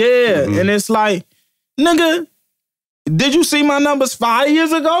numbers. And it's like, nigga, did you see my numbers 5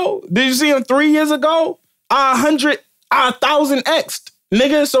 years ago? Did you see them 3 years ago? 1,000x,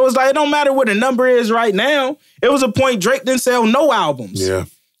 nigga. So it's like, it don't matter what the number is right now. It was a point Drake didn't sell no albums. Yeah.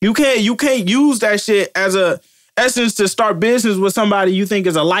 You can't use that shit as a essence to start business with somebody you think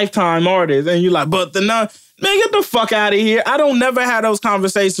is a lifetime artist. And you're like, but man, get the fuck out of here. I don't never have those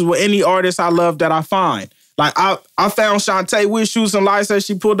conversations with any artist I love that I find. Like, I found Shantae, we shooting some live sessions.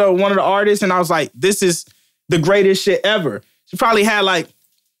 She pulled up one of the artists and I was like, this is the greatest shit ever. She probably had like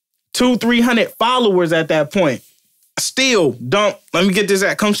 200-300 followers at that point. Still, let me get this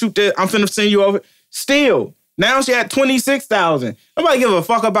at. Come shoot this. I'm finna send you over. Still, now she had 26,000. Nobody give a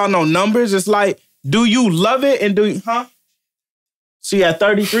fuck about no numbers. It's like, do you love it and She had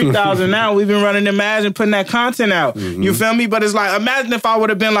 33,000 now. We've been running them ads and putting that content out. Mm-hmm. You feel me? But it's like, imagine if I would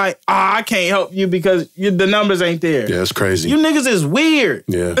have been like, I can't help you because the numbers ain't there. Yeah, it's crazy. You niggas is weird.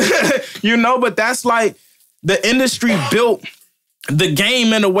 Yeah. But that's like, the industry built the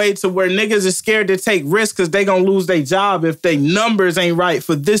game in a way to where niggas is scared to take risks because they gonna lose their job if they numbers ain't right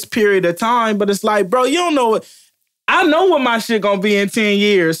for this period of time. But it's like, bro, you don't know what. I know what my shit gonna be in 10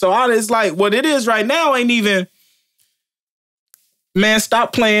 years. So it's like, what it is right now ain't even, man,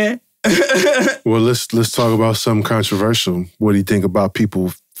 stop playing. Well, let's talk about something controversial. What do you think about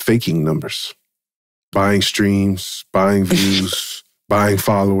people faking numbers? Buying streams, buying views, buying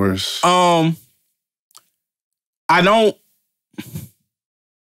followers. I know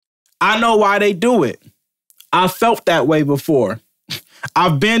why they do it. I felt that way before.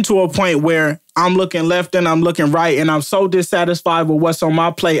 I've been to a point where I'm looking left and I'm looking right and I'm so dissatisfied with what's on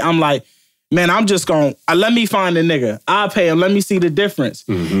my plate. I'm like, man, I'm just going to, let me find a nigga. I'll pay him. Let me see the difference.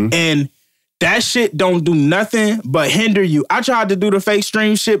 Mm-hmm. And that shit don't do nothing but hinder you. I tried to do the fake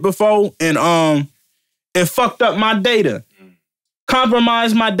stream shit before and it fucked up my data.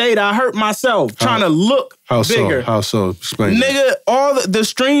 Compromised my data. I hurt myself trying to look bigger. How so? Explain. Nigga, all the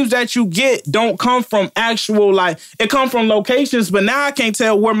streams that you get don't come from actual, like, it come from locations, but now I can't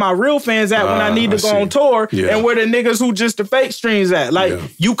tell where my real fans at when I need to go on tour and where the niggas who just the fake streams at. Like,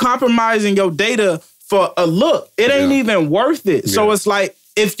 you compromising your data for a look. It ain't even worth it. So it's like,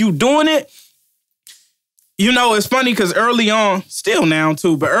 if you doing it, you know, it's funny because early on, still now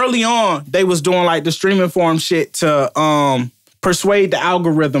too, but early on, they was doing like the streaming forum shit to persuade the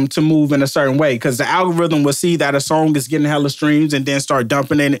algorithm to move in a certain way, because the algorithm will see that a song is getting hella streams and then start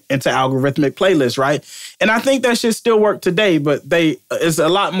dumping it into algorithmic playlists, right? And I think that shit still work today, but it's a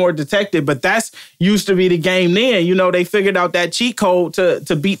lot more detected. But that's used to be the game then. You know, they figured out that cheat code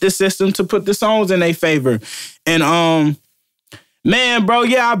to beat the system, to put the songs in their favor. And man, bro,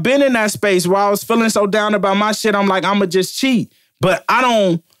 yeah, I've been in that space where I was feeling so down about my shit. I'm like, I'ma just cheat. But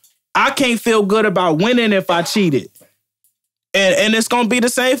I can't feel good about winning if I cheated. And it's gonna be the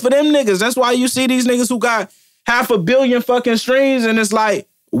same for them niggas. That's why you see these niggas who got 500 million fucking streams and it's like,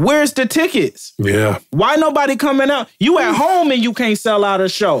 where's the tickets? Yeah. Why nobody coming out? You at home and you can't sell out a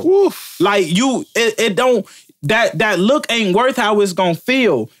show. Oof. Like it don't, that look ain't worth how it's gonna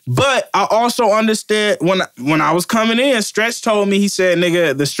feel. But I also understand when I was coming in, Stretch told me, he said,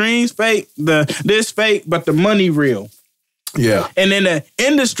 nigga, the streams fake, this fake, but the money real. Yeah. And in the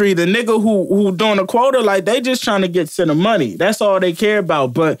industry, the nigga who doing a quota, like, they just trying to get to the money. That's all they care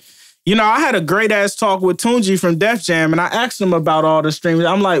about. But, you know, I had a great ass talk with Tunji from Def Jam, and I asked him about all the streams.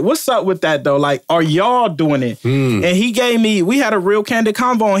 I'm like, what's up with that though? Like, are y'all doing it? And we had a real candid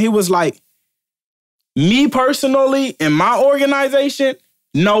convo, and he was like, me personally, in my organization,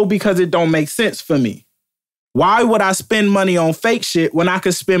 no, because it don't make sense for me. Why would I spend money on fake shit when I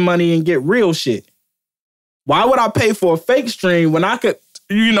could spend money and get real shit? Why would I pay for a fake stream when I could,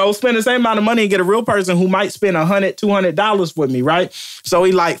 you know, spend the same amount of money and get a real person who might spend $100, $200 with me, right? So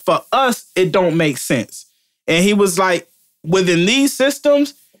he like, for us, it don't make sense. And he was like, within these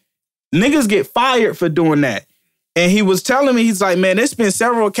systems, niggas get fired for doing that. And he was telling me, he's like, man, there's been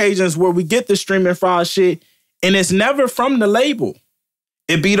several occasions where we get the streaming fraud shit and it's never from the label.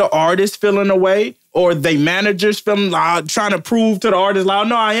 It be the artist feeling away or they managers feeling trying to prove to the artist, like,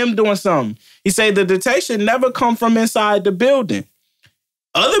 no, I am doing something. He said the detection never come from inside the building.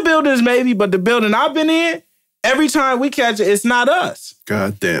 Other buildings maybe, but the building I've been in, every time we catch it, it's not us.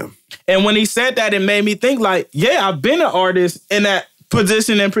 God damn. And when he said that, it made me think like, yeah, I've been an artist in that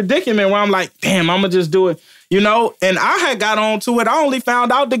position and predicament where I'm like, damn, I'm going to just do it. You know, and I had got on to it. I only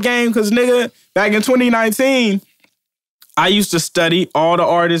found out the game because, nigga, back in 2019, I used to study all the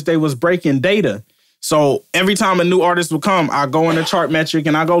artists they was breaking data. So every time a new artist would come, I go in the chart metric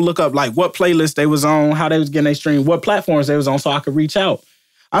and I go look up like what playlist they was on, how they was getting their stream, what platforms they was on so I could reach out.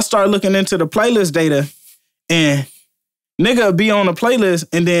 I started looking into the playlist data and nigga be on a playlist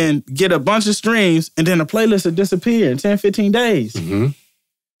and then get a bunch of streams and then the playlist would disappear in 10, 15 days. Mm-hmm.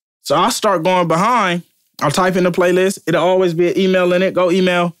 So I start going behind. I'll type in the playlist. It'll always be an email in it. Go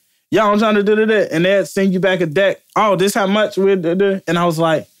email. Yo, I'm trying to do that. And they'll send you back a deck. Oh, this how much we're doing. And I was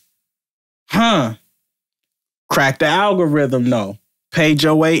like, crack the algorithm, no. Paid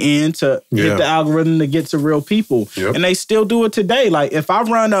your way in to get the algorithm to get to real people. Yep. And they still do it today. Like, if I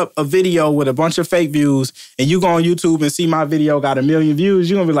run up a video with a bunch of fake views and you go on YouTube and see my video got 1 million views,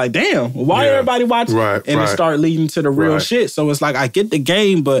 you're going to be like, damn, why everybody watching? Right, and it start leading to the real shit. So it's like, I get the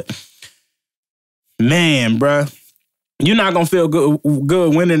game, but man, bruh, you're not going to feel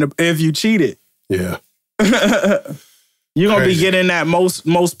good winning if you cheated. Yeah. You're going to be getting that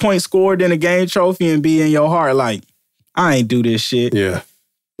most points scored in a game trophy and be in your heart like, I ain't do this shit. Yeah,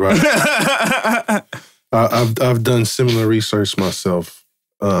 right. I've done similar research myself,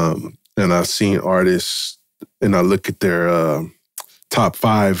 and I've seen artists, and I look at their top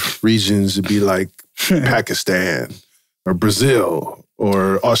 5 regions to be like Pakistan or Brazil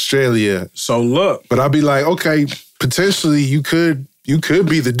or Australia. So look. But I'd be like, okay, potentially you could, you could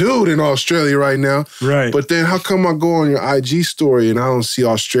be the dude in Australia right now. Right. But then how come I go on your IG story and I don't see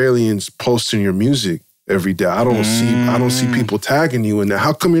Australians posting your music every day? I don't see people tagging you in that.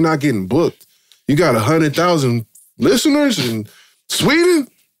 How come you're not getting booked? You got 100,000 listeners in Sweden?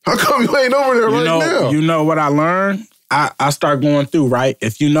 How come you ain't over there now? You know what I learned? I start going through, right?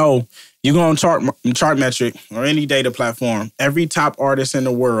 If you go on Chartmetric or any data platform, every top artist in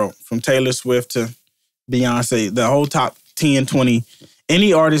the world, from Taylor Swift to Beyonce, the whole top 10, 20,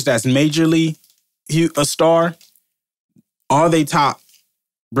 any artist that's majorly a star, all they top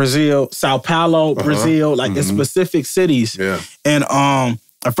Brazil, Sao Paulo, Brazil, like it's specific cities. Yeah. And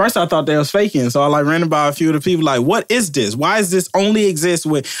at first I thought they was faking. So I ran by a few of the people like, what is this? Why does this only exist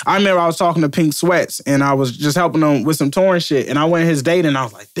with... I remember I was talking to Pink Sweats and I was just helping him with some touring shit. And I went his date and I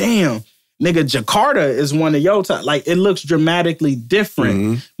was like, damn, nigga, Jakarta is one of your top... Like, it looks dramatically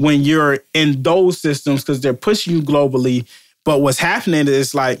different when you're in those systems because they're pushing you globally. But what's happening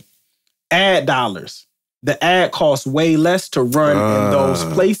is like ad dollars. The ad costs way less to run in those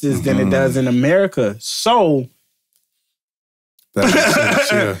places than it does in America. So... That makes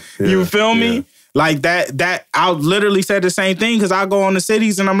sense. Yeah, you feel me? Like that I literally said the same thing because I go on the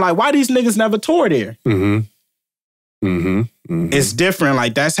cities and I'm like, why these niggas never tour there? It's different.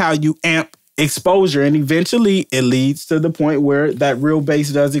 Like that's how you amp exposure. And eventually it leads to the point where that real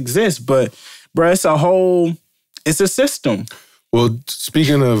base does exist. But bro, it's a system. Well,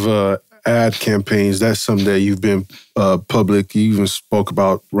 speaking of ad campaigns, that's something that you've been public. You even spoke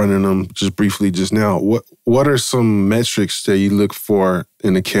about running them just briefly just now. What are some metrics that you look for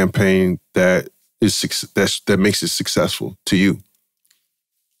in a campaign that makes it successful to you?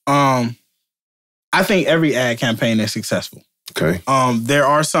 I think every ad campaign is successful. Okay. There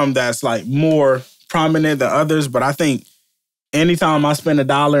are some that's like more prominent than others, but I think anytime I spend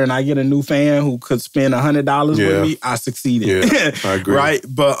 $1 and I get a new fan who could spend $100 with me, I succeeded. Yeah, I agree. Right?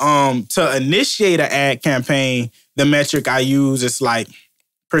 But to initiate an ad campaign, the metric I use is like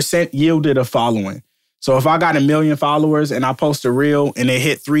 % yielded of following. So if I got 1 million followers and I post a reel and it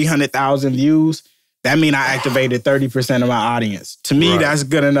hit 300,000 views, that means I activated 30% of my audience. To me, that's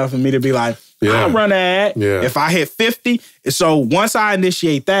good enough for me to be like, I'll run an ad. Yeah. If I hit 50, so once I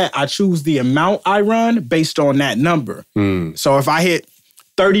initiate that, I choose the amount I run based on that number. So if I hit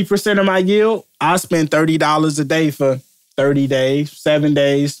 30% of my yield, I spend $30 a day for 30 days, 7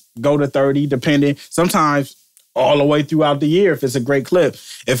 days, go to 30, depending. Sometimes all the way throughout the year if it's a great clip.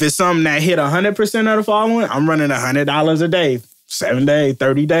 If it's something that hit 100% of the following, I'm running $100 a day, 7 days,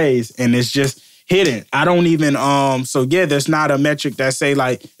 30 days, and it's just hidden. I don't even, there's not a metric that say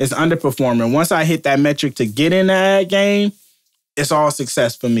like it's underperforming. Once I hit that metric to get in that game, it's all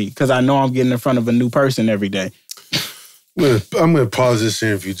success for me because I know I'm getting in front of a new person every day. I'm gonna pause this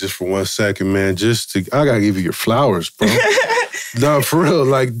interview just for 1 second, man. I gotta give you your flowers, bro. No, for real.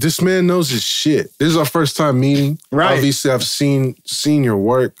 Like this man knows his shit. This is our first time meeting. Right. Obviously, I've seen your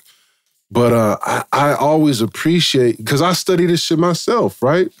work, but I always appreciate because I study this shit myself,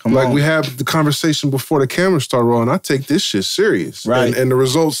 right? We had the conversation before the camera started rolling. I take this shit serious, right? And the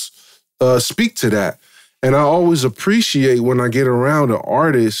results speak to that. And I always appreciate when I get around an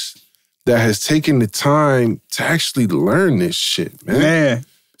artist that has taken the time to actually learn this shit, man.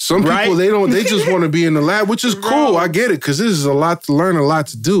 Some people, they just want to be in the lab, which is cool. I get it, because this is a lot to learn, a lot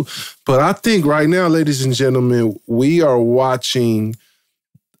to do. But I think right now, ladies and gentlemen, we are watching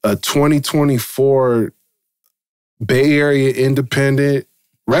a 2024 Bay Area independent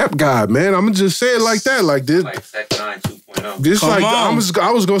rap god, man. I'm going to just say it like that. Like this. Like Sec 9 2.0. This like, I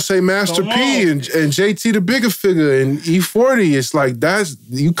was going to say Master P and JT the Bigger Figure and E40. It's like,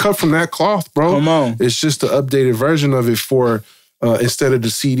 you cut from that cloth, bro. Come on. It's just the updated version of it for... instead of the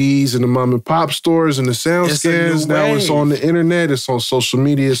CDs and the mom and pop stores and the sound scans, now it's on the internet, it's on social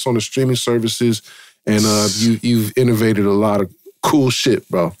media, it's on the streaming services, and you've innovated a lot of cool shit,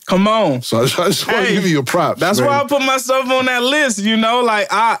 bro. Come on. So I just want to give you your props. That's why I put myself on that list, you know? Like,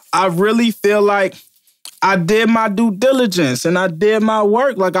 I really feel like I did my due diligence and I did my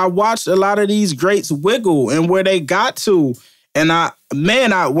work. Like, I watched a lot of these greats wiggle and where they got to. And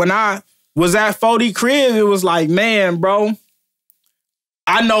when I was at 40 Crib, it was like, man, bro,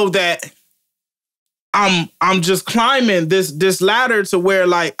 I know that I'm just climbing this ladder to where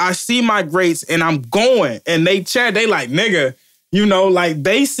like I see my greats and I'm going and they chat. They like, nigga, you know, like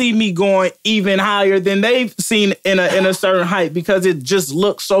they see me going even higher than they've seen in a certain height because it just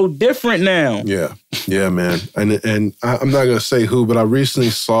looks so different now. Yeah, man. And I'm not gonna say who, but I recently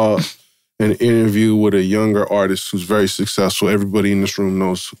saw an interview with a younger artist who's very successful. Everybody in this room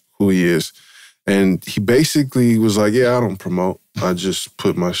knows who he is. And he basically was like, yeah, I don't promote. I just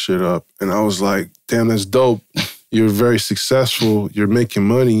put my shit up. And I was like, damn, that's dope. You're very successful. You're making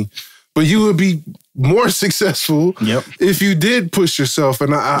money. But you would be more successful if you did push yourself.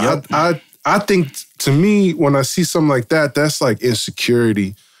 And I think, to me, when I see something like that, that's like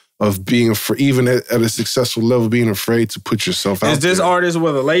insecurity of being, even at a successful level, being afraid to put yourself out there. Is this artist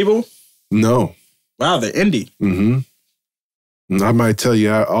with a label? No. Wow, they're indie. Mm-hmm. I might tell you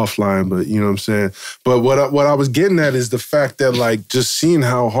offline, but you know what I'm saying? But what I was getting at is the fact that, like, just seeing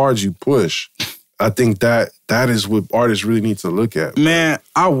how hard you push, I think that is what artists really need to look at. Man,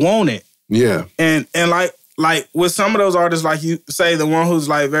 I want it. Yeah. And like with some of those artists, like you say, the one who's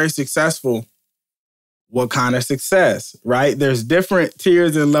like very successful, what kind of success, right? There's different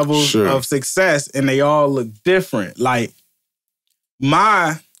tiers and levels of success, and they all look different. Like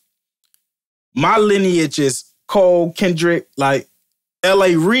my lineage is Cole, Kendrick, like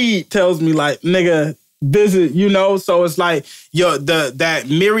L.A. Reid tells me, like, nigga, this is, you know, so it's like that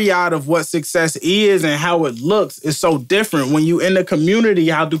myriad of what success is and how it looks is so different. When you in the community,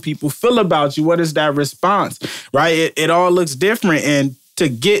 how do people feel about you? What is that response, right? It all looks different. And to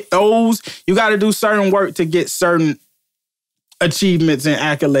get those, you got to do certain work to get certain achievements and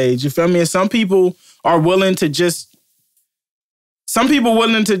accolades. You feel me? And some people willing to just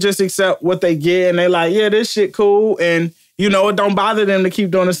accept what they get, and they're like, yeah, this shit cool. And, you know, it don't bother them to keep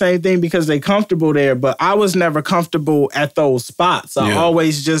doing the same thing because they comfortable there. But I was never comfortable at those spots. I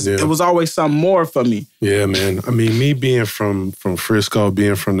always it was always something more for me. Yeah, man. I mean, me being from Frisco,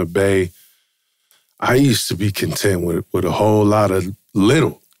 being from the Bay, I used to be content with a whole lot of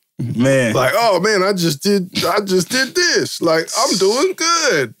little. Man. Like, oh man, I just did this. Like, I'm doing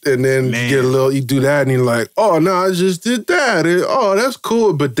good. And then you do that and you're like, oh no, I just did that. And, oh, that's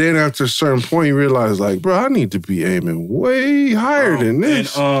cool. But then after a certain point, you realize, like, bro, I need to be aiming way higher than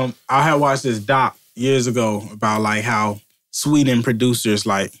this. And I had watched this doc years ago about like how Sweden producers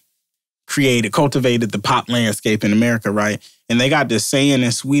like cultivated the pop landscape in America, right? And they got this saying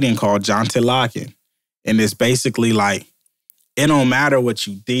in Sweden called Jantelagen. And it's basically like, it don't matter what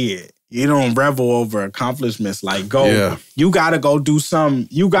you did. You don't revel over accomplishments. Like, you gotta go do something.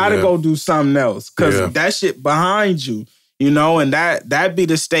 You gotta go do something else. Cause that shit behind you, you know, and that be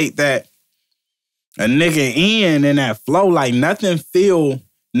the state that a nigga in that flow, like nothing feel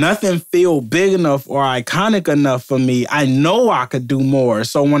big enough or iconic enough for me. I know I could do more.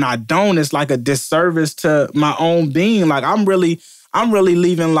 So when I don't, it's like a disservice to my own being. Like I'm really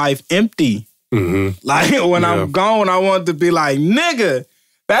leaving life empty. Mm-hmm. Like when I'm gone, I want to be like, nigga,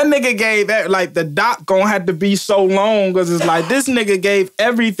 that nigga gave that, like the doc gonna have to be so long because it's like this nigga gave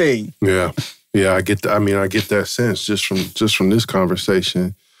everything. Yeah, I get that. I mean, I get that sense just from this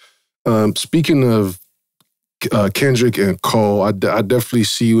conversation. Speaking of Kendrick and Cole, I definitely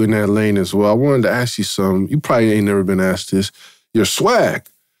see you in that lane as well. I wanted to ask you something. You probably ain't never been asked this. Your swag.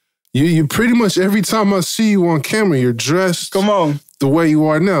 You pretty much every time I see you on camera, you're dressed. Come on. The way you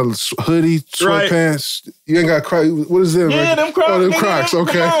are now, hoodie, sweatpants. Right. You ain't got Crocs. What is that? Yeah, them Crocs. Oh, them Crocs.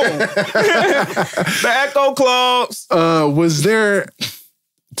 Okay. The Echo Clubs. Was there?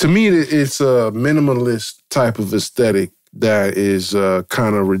 To me, it's a minimalist type of aesthetic that is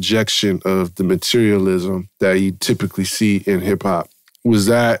kind of rejection of the materialism that you typically see in hip hop. Was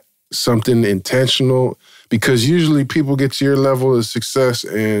that something intentional? Because usually people get to your level of success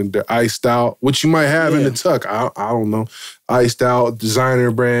and they're iced out, which you might have in the tuck. I don't know. Iced out,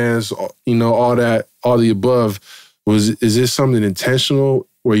 designer brands, you know, all that, all the above. Is this something intentional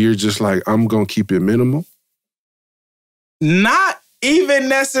where you're just like, I'm going to keep it minimal? Not even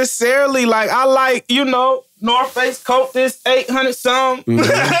necessarily. Like, I like, you know, North Face coat, this 800 something.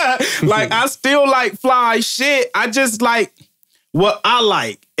 Mm-hmm. Like, I still like fly shit. I just like what I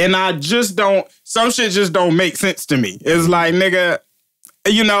like. And I just don't, some shit just don't make sense to me. It's like, nigga,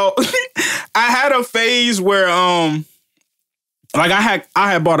 you know, I had a phase where, like I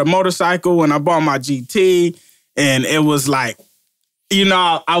had bought a motorcycle and I bought my GT and it was like, you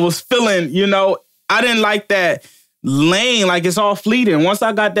know, I was feeling, you know, I didn't like that lane. Like it's all fleeting. Once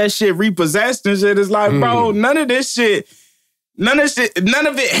I got that shit repossessed and shit, it's like, bro, none of it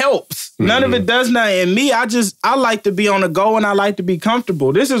helps. None of it does nothing. And me, I like to be on the go and I like to be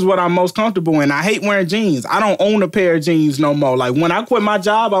comfortable. This is what I'm most comfortable in. I hate wearing jeans. I don't own a pair of jeans no more. Like when I quit my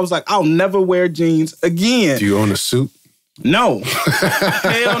job, I was like, I'll never wear jeans again. Do you own a suit? No.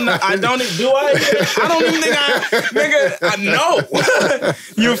 Hell no. I don't. Do I? I don't even think I know.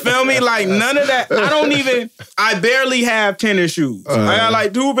 You feel me? Like none of that. I barely have tennis shoes. I got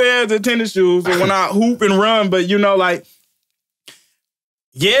like 2 pairs of tennis shoes when I hoop and run, but you know, like,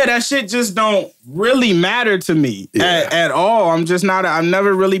 yeah, that shit just don't really matter to me at all. I'm just not, I've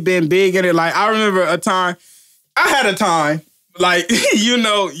never really been big in it. Like, I remember I had a time like, you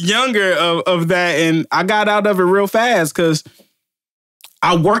know, younger of that. And I got out of it real fast because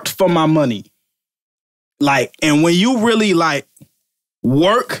I worked for my money. Like, and when you really like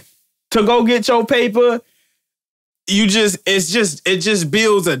work to go get your paper, it just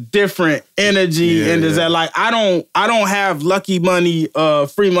builds a different energy and is that like I don't have lucky money,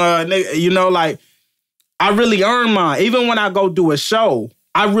 free money, you know, like I really earn mine. Even when I go do a show,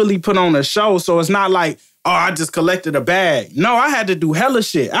 I really put on a show. So it's not like, oh, I just collected a bag. No, I had to do hella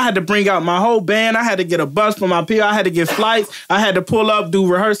shit. I had to bring out my whole band. I had to get a bus for my people. I had to get flights. I had to pull up,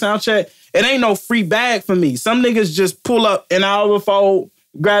 do rehearse, sound check. It ain't no free bag for me. Some niggas just pull up an hour before,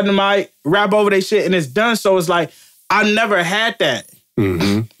 grab the mic, rap over their shit, and it's done. So it's like, I never had that.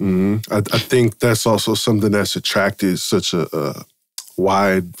 I think that's also something that's attracted such a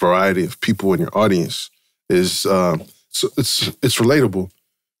wide variety of people in your audience. So it's relatable,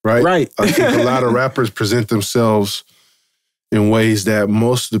 right? Right. I think a lot of rappers present themselves in ways that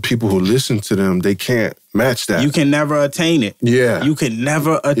most of the people who listen to them, they can't match that. You can never attain it. Yeah. You can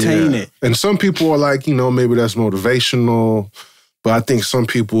never attain it. And some people are like, you know, maybe that's motivational, but I think some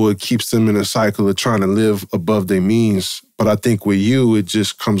people, it keeps them in a cycle of trying to live above their means. But I think with you, it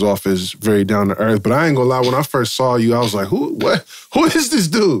just comes off as very down to earth. But I ain't gonna lie, when I first saw you, I was like, who is this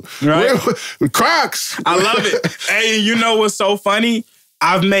dude? Right. Crocs. I love it. Hey, you know what's so funny?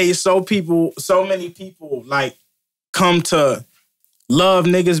 I've made so many people like come to love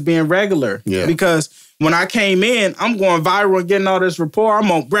niggas being regular. Yeah. Because when I came in, I'm going viral and getting all this rapport.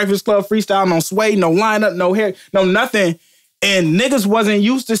 I'm on Breakfast Club freestyle, no sway, no lineup, no hair, no nothing. And niggas wasn't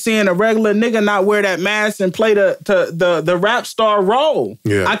used to seeing a regular nigga not wear that mask and play the rap star role.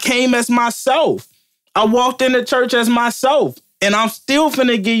 Yeah. I came as myself. I walked into church as myself. And I'm still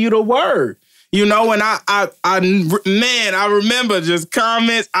finna give you the word. You know, and I remember just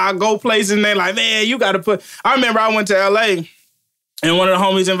comments. I go places and they like, man, you got to put. I remember I went to LA and one of the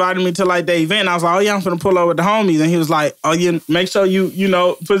homies invited me to like the event. I was like, oh yeah, I'm finna pull up with the homies. And he was like, oh, you make sure you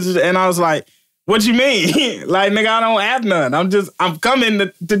know, put this. And I was like, what you mean? Like, nigga, I don't have none. I'm coming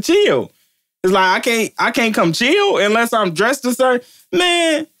to chill. It's like, I can't come chill unless I'm dressed a certain.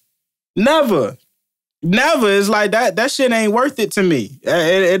 Man, never. It's like that shit ain't worth it to me.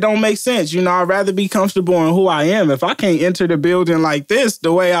 It don't make sense. You know, I'd rather be comfortable in who I am. If I can't enter the building like this,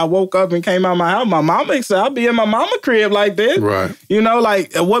 the way I woke up and came out my house, my mama said I'll be in my mama crib like this. Right. You know,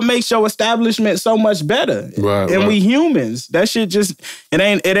 like what makes your establishment so much better? Right. And we humans. That shit just it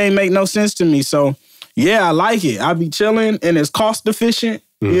ain't make no sense to me. So yeah, I like it. I be chilling and it's cost efficient.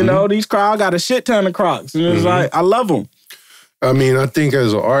 You know, these Crocs, I got a shit ton of Crocs. And it's like, I love them. I mean, I think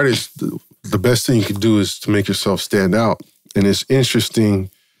as an artist, the best thing you can do is to make yourself stand out. And it's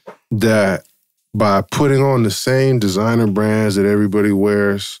interesting that by putting on the same designer brands that everybody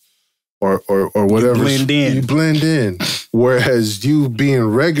wears or whatever, you blend in. Whereas you being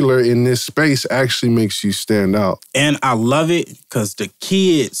regular in this space actually makes you stand out. And I love it because the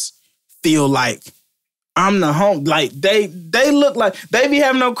kids feel like I'm the home. Like they look like they be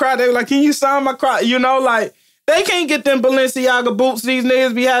having no crowd. They be like, can you sign my crowd? You know, like they can't get them Balenciaga boots these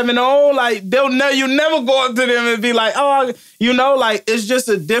niggas be having on. Like you never go up to them and be like, oh, you know, like it's just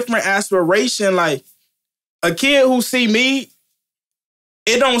a different aspiration. Like a kid who see me,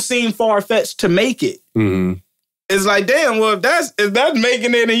 it don't seem far-fetched to make it. Mm-hmm. It's like, damn, well, if that's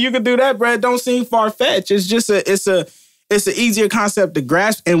making it and you can do that, bro, it don't seem far-fetched. It's just it's an easier concept to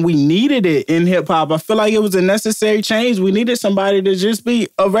grasp, and we needed it in hip-hop. I feel like it was a necessary change. We needed somebody to just be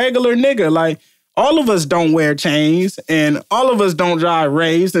a regular nigga. Like, all of us don't wear chains, and all of us don't drive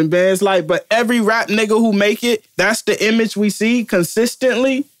raves and Benz. Like, but every rap nigga who make it, that's the image we see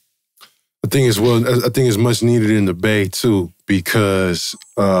consistently. I think it's much needed in the Bay, too, because,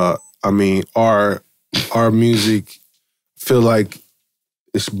 I mean, our music feel like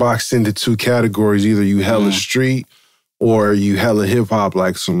it's boxed into two categories. Either you hella street or you hella hip-hop,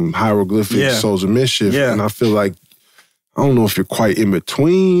 like some hieroglyphic Souls of Mischief. Yeah. And I feel like, I don't know if you're quite in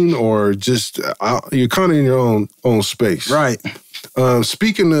between or just, you're kind of in your own space. Right.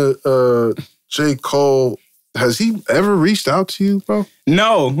 Speaking of J. Cole, has he ever reached out to you, bro?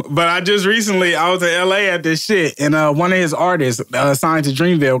 No, but I was in LA at this shit, and one of his artists signed to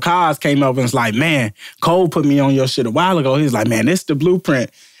Dreamville, Kaz, came up and was like, man, Cole put me on your shit a while ago. He was like, man, this the blueprint.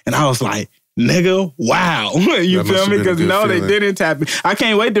 And I was like, nigga, wow. You feel me? Because no, they didn't tap me. I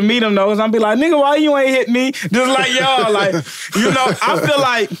can't wait to meet him though. I'll be like, nigga, why you ain't hit me? Just like y'all. Like, you know, I feel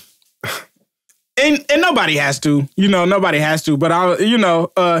like And nobody has to, nobody has to. But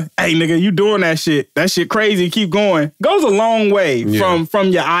hey, nigga, you doing that shit? That shit crazy. Keep going. Goes a long way from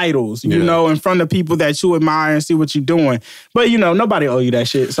your idols, you know, and from the people that you admire and see what you're doing. But nobody owe you that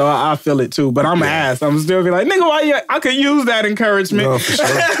shit, so I feel it too. But I'm an ass. I'm still be like, nigga, why I could use that encouragement. No, for sure.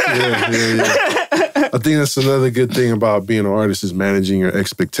 I think that's another good thing about being an artist is managing your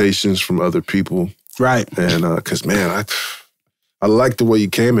expectations from other people. Right. And because man, I like the way you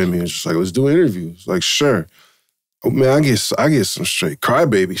came at me. It's just like, let's do interviews. Like, sure. Oh, man, I get some straight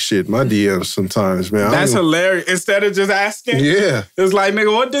crybaby shit in my DMs sometimes, man. That's hilarious. Instead of just asking, it's like,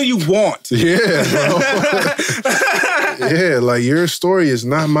 nigga, what do you want? Yeah, bro. Yeah, like your story is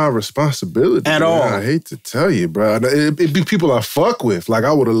not my responsibility at all. I hate to tell you, bro. It'd be people I fuck with. Like,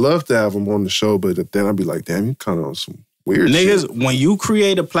 I would have loved to have them on the show, but then I'd be like, damn, you kind of on some weird niggas, shit. When you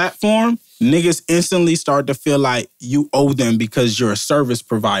create a platform, niggas instantly start to feel like you owe them because you're a service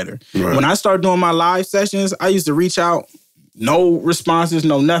provider. Right. When I started doing my live sessions, I used to reach out, no responses,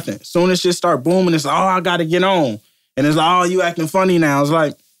 no nothing. Soon as shit start booming, it's like, oh, I got to get on. And it's like, oh, you acting funny now. It's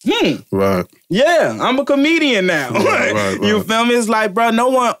like, right. Yeah, I'm a comedian now. Right. You feel me? It's like, bro, no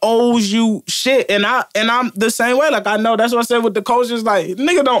one owes you shit. And I'm the same way. Like, I know that's what I said with the coaches. Like,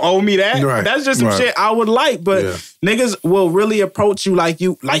 nigga don't owe me that. Right. That's just some shit I would like. But niggas will really approach you like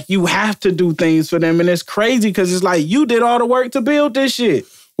you have to do things for them. And it's crazy because it's like, you did all the work to build this shit.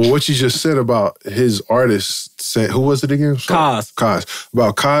 Well, what you just said about his artist, who was it again? Kaz.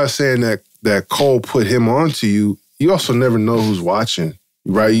 About Kaz saying that Cole put him on to you. You also never know who's watching.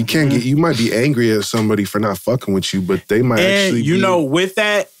 Right, you can't get. You might be angry at somebody for not fucking with you, but they might actually. And with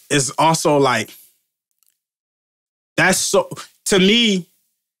that, it's also like that's so. To me,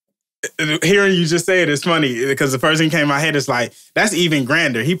 hearing you just say it is funny because the first thing came in my head is like that's even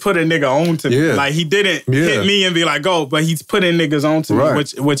grander. He put a nigga on to me, like he didn't hit me and be like go, but he's putting niggas on to me,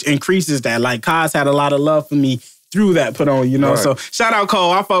 which increases that. Like Kaz had a lot of love for me through that put on, So shout out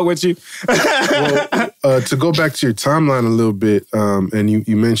Cole, I fuck with you. Well, to go back to your timeline a little bit, and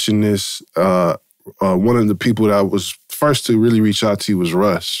you mentioned this, one of the people that was first to really reach out to you was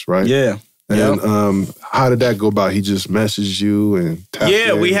Russ, right? Yeah. And how did that go about? He just messaged you and tapped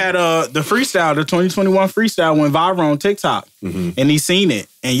in? We had the freestyle, the 2021 freestyle went viral on TikTok, and he seen it.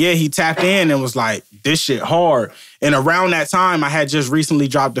 And he tapped in and was like, this shit hard. And around that time, I had just recently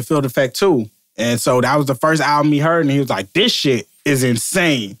dropped The Field Effect 2. And so that was the first album he heard, and he was like, this shit is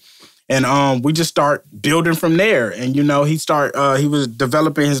insane. And we just start building from there. And, he was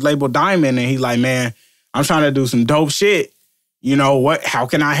developing his label Diamond, and he's like, man, I'm trying to do some dope shit. How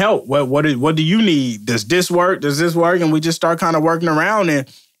can I help? What do you need? Does this work? Does this work? And we just start kind of working around, and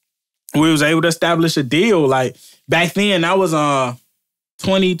we was able to establish a deal. Like back then, that was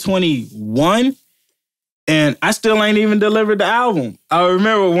 2021. And I still ain't even delivered the album. I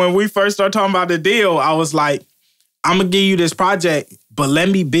remember when we first started talking about the deal, I was like, I'm going to give you this project, but let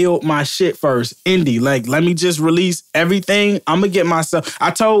me build my shit first. Indie, like, let me just release everything.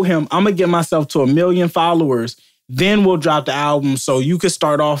 I told him, I'm going to get myself to 1 million followers. Then we'll drop the album so you could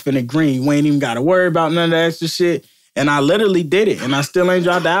start off in the green. We ain't even got to worry about none of that extra shit. And I literally did it. And I still ain't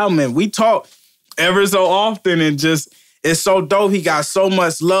dropped the album. And we talk ever so often and just, it's so dope. He got so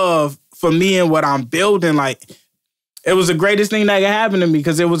much love for me and what I'm building. Like, it was the greatest thing that could happen to me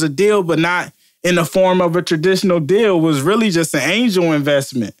because it was a deal, but not in the form of a traditional deal. It was really just an angel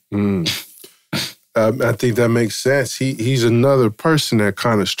investment. I think that makes sense. He's another person that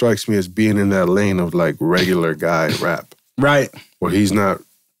kind of strikes me as being in that lane of like regular guy rap. Right. Where he's not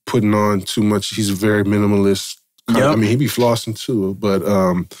putting on too much. He's very minimalist. I mean, he be flossing too, but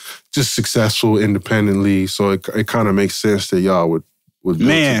just successful independently. So it kind of makes sense that y'all would build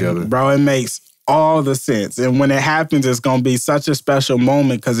together. Bro, it makes all the sense. And when it happens, it's going to be such a special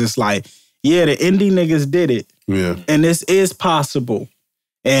moment because it's like, yeah, the indie niggas did it. Yeah. And this is possible.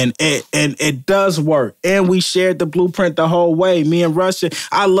 And it does work. And we shared the blueprint the whole way. Me and Russ,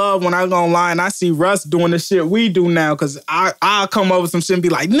 I love when I go online, I see Russ doing the shit we do now because I'll come over with some shit and be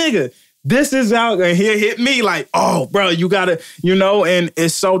like, nigga, this is out. And he'll hit me like, oh, bro, you got to, and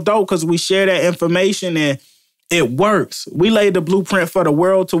it's so dope because we share that information and it works. We laid the blueprint for the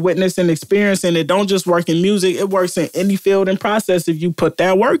world to witness and experience, and it don't just work in music. It works in any field and process if you put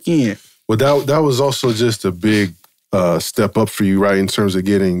that work in. Well, that was also just a big step up for you, right, in terms of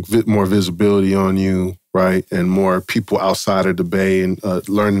getting more visibility on you, right, and more people outside of the Bay and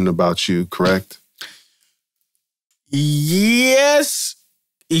learning about you, correct? Yes.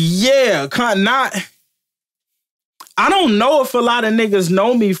 Yeah. I don't know if a lot of niggas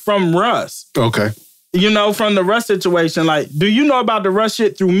know me from Russ. Okay. From the Russ situation. Like, do you know about the Russ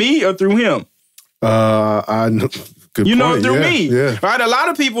shit through me or through him? I know. Good you know, point. through me. Yeah. Right? A lot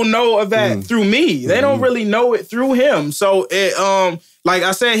of people know of that through me. They don't really know it through him. So it like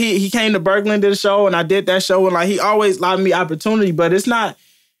I said, he came to Berkeley and did a show, and I did that show, and like he always allowed me opportunity, but it's not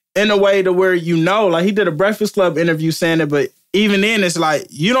in a way to where like he did a Breakfast Club interview saying it, but even then it's like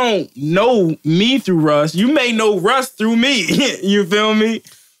you don't know me through Russ. You may know Russ through me. You feel me?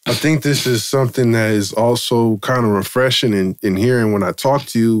 I think this is something that is also kind of refreshing in hearing when I talk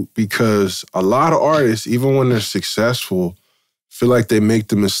to you, because a lot of artists, even when they're successful, feel like they make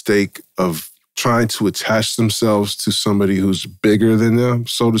the mistake of trying to attach themselves to somebody who's bigger than them,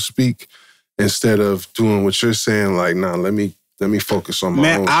 so to speak, instead of doing what you're saying, like, nah, let me focus on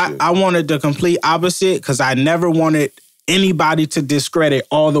my own shit. I wanted the complete opposite, because I never wanted anybody to discredit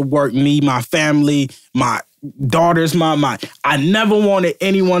all the work me, my family, my daughters, I never wanted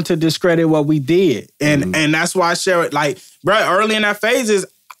anyone to discredit what we did. And that's why I share it. Like, bro, early in that phases,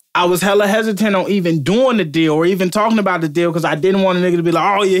 I was hella hesitant on even doing the deal or even talking about the deal, because I didn't want a nigga to be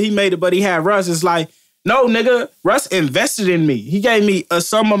like, oh yeah, he made it, but he had Russ. It's like, no, nigga, Russ invested in me. He gave me a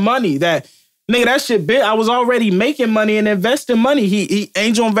sum of money that, nigga, that shit big. I was already making money and investing money. He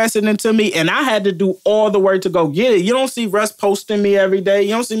angel invested into me, and I had to do all the work to go get it. You don't see Russ posting me every day. You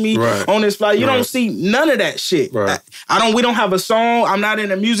don't see me on this flight. You don't see none of that shit. Right. We don't have a song. I'm not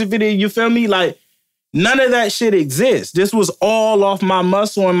in a music video. You feel me? Like, none of that shit exists. This was all off my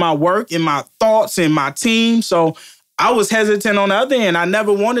muscle and my work and my thoughts and my team. So I was hesitant on the other end. I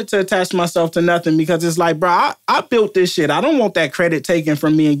never wanted to attach myself to nothing, because it's like, bro, I built this shit. I don't want that credit taken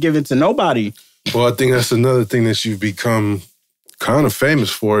from me and given to nobody. Well, I think that's another thing that you've become kind of famous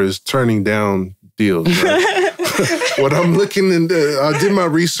for, is turning down deals. Right? What I'm looking into, I did my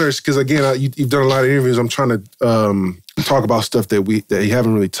research, because again, you've done a lot of interviews. I'm trying to talk about stuff that you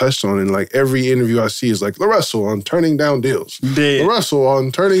haven't really touched on, and like every interview I see is like Larussell on turning down deals. Larussell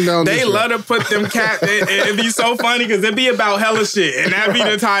on turning down. They love to put them cap. It'd be so funny, because it'd be about hella shit, and that'd be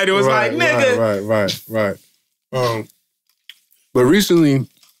the title. It's like, nigga, right. But recently,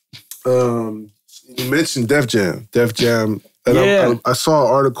 you mentioned Def Jam. And I saw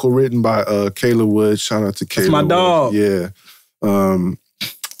an article written by Kayla Wood. Shout out to Kayla. That's my dog. Yeah.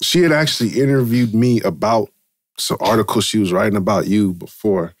 She had actually interviewed me about some article she was writing about you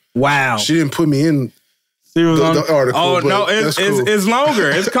before. Wow. She didn't put me in the article. Oh, no, it's longer.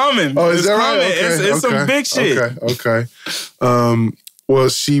 It's coming. Oh, is that right? Okay, it's some big shit. Okay. Well,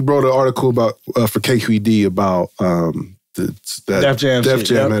 she wrote an article about for KQED about that Def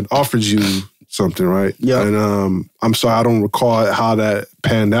Jam had offered you something, right? Yeah. And I'm sorry, I don't recall how that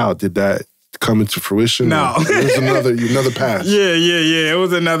panned out. Did that come into fruition? No. It was another pass. Yeah. It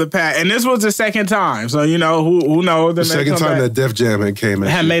was another pass. And this was the second time. So, you know, who knows? The second time that Def Jam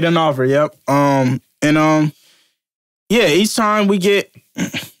had made an offer, yep. Each time we get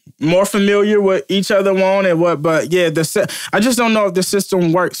more familiar with each other but yeah, I just don't know if the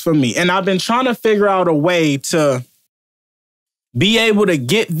system works for me. And I've been trying to figure out a way to be able to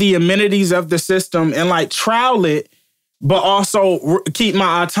get the amenities of the system and like trial it, but also keep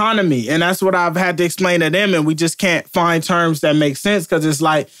my autonomy. And that's what I've had to explain to them. And we just can't find terms that make sense, because it's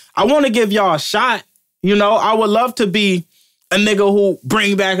like, I want to give y'all a shot. You know, I would love to be a nigga who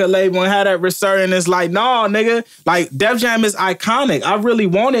bring back a label and have that research. And it's like, no, nigga, like Def Jam is iconic. I really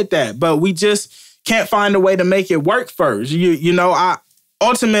wanted that, but we just can't find a way to make it work first.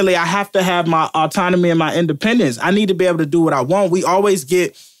 Ultimately, I have to have my autonomy and my independence. I need to be able to do what I want. We always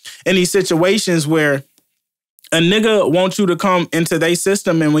get in these situations where a nigga wants you to come into their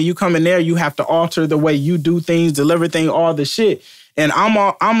system, and when you come in there, you have to alter the way you do things, deliver things, all the shit. And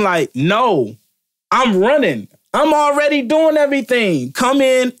I'm like, no, I'm running. I'm already doing everything. Come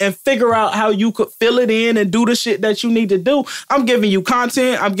in and figure out how you could fill it in and do the shit that you need to do. I'm giving you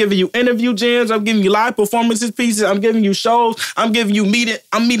content. I'm giving you interview gems. I'm giving you live performances pieces. I'm giving you shows. I'm giving you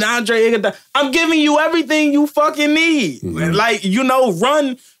I'm meeting Andre Iguodala. I'm giving you everything you fucking need. Mm-hmm. Like,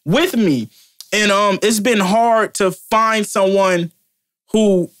 run with me. And it's been hard to find someone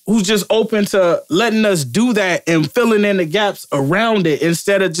who's just open to letting us do that and filling in the gaps around it,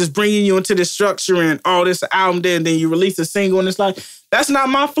 instead of just bringing you into the structure and, this album there, and then you release a single, and it's like, that's not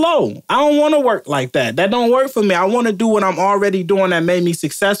my flow. I don't want to work like that. That don't work for me. I want to do what I'm already doing that made me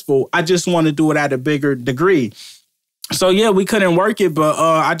successful. I just want to do it at a bigger degree. So yeah, we couldn't work it, but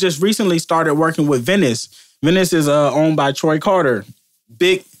I just recently started working with Venice. Venice is owned by Troy Carter,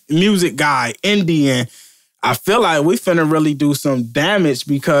 big music guy, Indian. I feel like we finna really do some damage,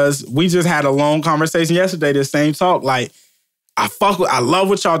 because we just had a long conversation yesterday, the same talk. Like, I love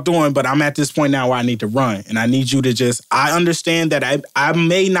what y'all doing, but I'm at this point now where I need to run. And I need you to I understand that I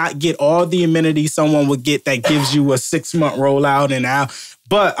may not get all the amenities someone would get that gives you a 6-month rollout and out,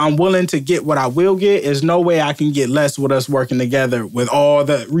 but I'm willing to get what I will get. There's no way I can get less with us working together with all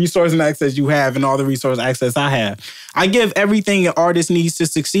the resource and access you have and all the resource access I have. I give everything an artist needs to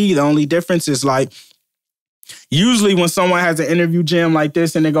succeed. The only difference is like, usually when someone has an interview jam like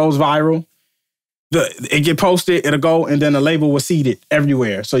this and it goes viral, it get posted, it'll go, and then the label will seed it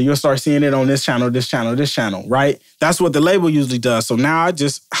everywhere. So you'll start seeing it on this channel, right? That's what the label usually does. So now I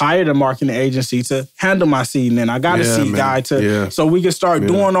just hired a marketing agency to handle my seeding, and I got a seed guy so we can start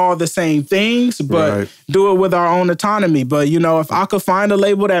doing all the same things, but do it with our own autonomy. But, you know, if I could find a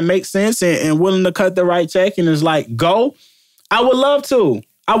label that makes sense and willing to cut the right check and is like, go, I would love to.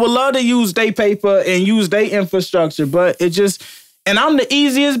 I would love to use their paper and use their infrastructure, but it just... And I'm the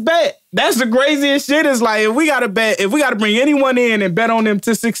easiest bet. That's the craziest shit. Is like, if we got to bring anyone in and bet on them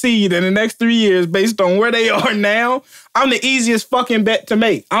to succeed in the next 3 years based on where they are now, I'm the easiest fucking bet to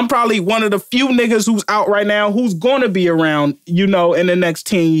make. I'm probably one of the few niggas who's out right now who's going to be around, you know, in the next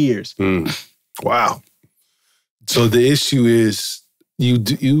 10 years. Wow. So the issue is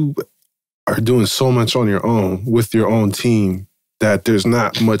you are doing so much on your own with your own team that there's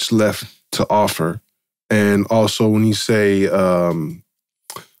not much left to offer. And also, when you say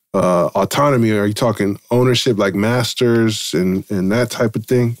autonomy, are you talking ownership, like masters and that type of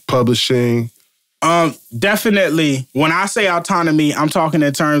thing, publishing? Definitely. When I say autonomy, I'm talking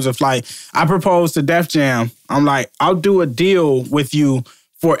in terms of like, I propose to Def Jam. I'm like, I'll do a deal with you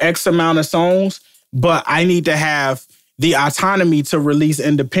for X amount of songs, but I need to have the autonomy to release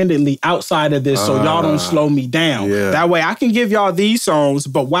independently outside of this so y'all don't slow me down. Yeah. That way I can give y'all these songs,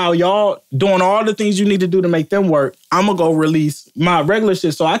 but while y'all doing all the things you need to do to make them work, I'm going to go release my regular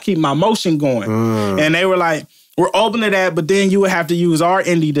shit so I keep my motion going. And they were like, we're open to that, but then you would have to use our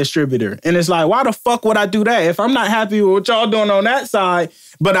indie distributor. And it's like, why the fuck would I do that? If I'm not happy with what y'all doing on that side,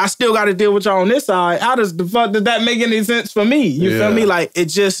 but I still got to deal with y'all on this side, how does the fuck did that make any sense for me? You feel me? Like, it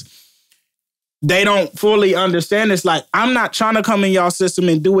just... They don't fully understand. It's like, I'm not trying to come in y'all system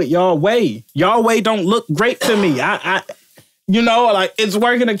and do it y'all way. Y'all way don't look great to me. I you know, like, it's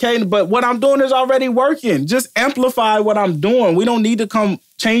working occasionally, but what I'm doing is already working. Just amplify what I'm doing. We don't need to come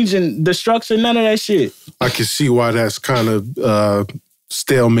changing the structure, none of that shit. I can see why that's kind of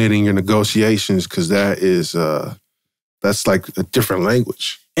stalemating your negotiations, because that's like a different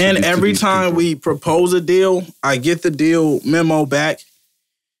language. And every time we propose a deal, I get the deal memo back.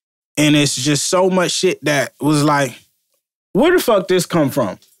 And it's just so much shit that was like, where the fuck this come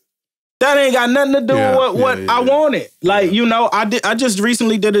from? That ain't got nothing to do with what I wanted. Like, you know, I just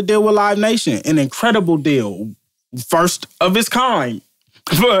recently did a deal with Live Nation, an incredible deal, first of its kind,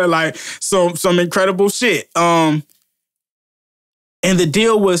 but like some incredible shit. And the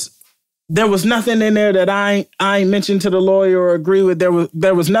deal was, there was nothing in there that I ain't mentioned to the lawyer or agree with.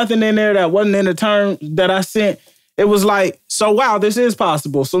 There was nothing in there that wasn't in the term that I sent. It was like, so wow, this is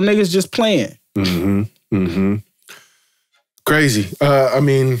possible. So niggas just playing. Crazy. I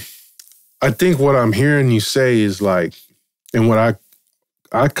mean, I think what I'm hearing you say is like, and what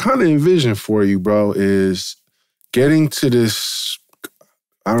I kind of envision for you, bro, is getting to this,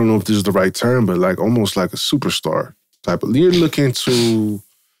 I don't know if this is the right term, but like almost like a superstar type of, you're looking to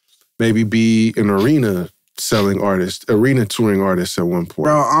maybe be an arena touring artist at one point.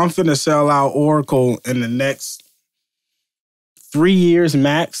 Bro, I'm finna sell out Oracle in the next 3 years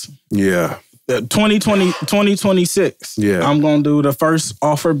max. Yeah. 2026. Yeah. I'm going to do the first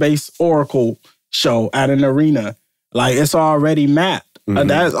offer-based Oracle show at an arena. Like, it's already mapped.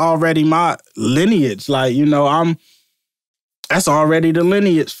 That's already my lineage. Like, you know, that's already the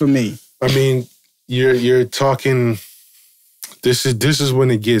lineage for me. I mean, you're talking, this is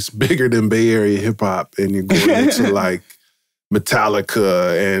when it gets bigger than Bay Area hip hop, and you're going into like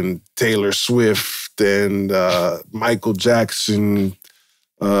Metallica and Taylor Swift and Michael Jackson,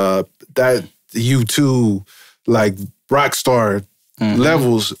 that U2, like rock star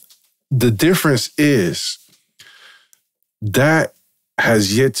levels. The difference is that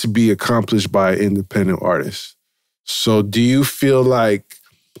has yet to be accomplished by independent artists. So do you feel like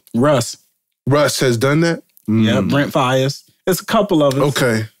Russ has done that? Yeah, Brent Fires. It's a couple of us.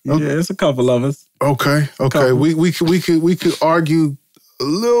 Okay. Yeah, it's a couple of us. Okay. We could argue a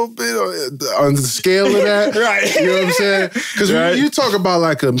little bit on the scale of that. Right. You know what I'm saying? Because when you talk about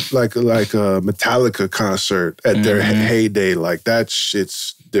like a Metallica concert at their heyday, like that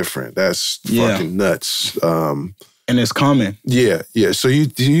shit's different. That's fucking nuts. And it's coming. Yeah. So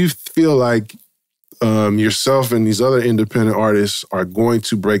do you feel like yourself and these other independent artists are going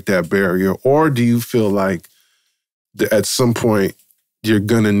to break that barrier, or do you feel like at some point, you're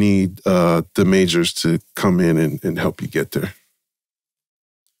going to need the majors to come in and help you get there.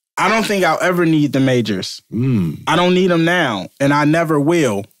 I don't think I'll ever need the majors. I don't need them now, and I never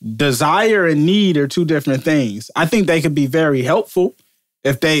will. Desire and need are two different things. I think they could be very helpful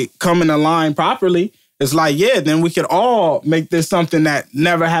if they come in line properly. It's like, yeah, then we could all make this something that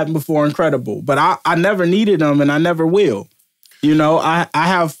never happened before incredible. But I never needed them, and I never will. You know, I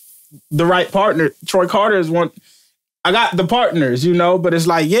have the right partner. Troy Carter is one. I got the partners, you know, but it's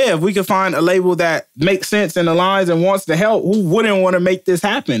like, yeah, if we could find a label that makes sense and aligns and wants to help, who wouldn't want to make this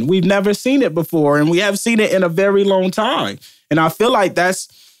happen? We've never seen it before, and we have seen it in a very long time. And I feel like that's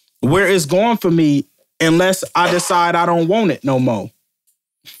where it's going for me unless I decide I don't want it no more.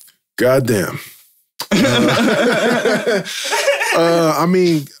 Goddamn. I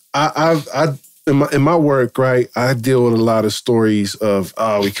mean, I in my work, right, I deal with a lot of stories of,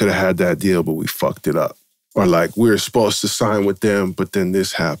 oh, we could have had that deal, but we fucked it up. Or like, we were supposed to sign with them, but then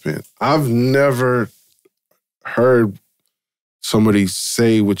this happened. I've never heard somebody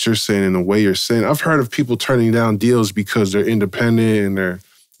say what you're saying in the way you're saying. I've heard of people turning down deals because they're independent and they're...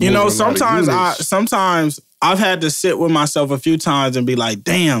 You know, sometimes I've had to sit with myself a few times and be like,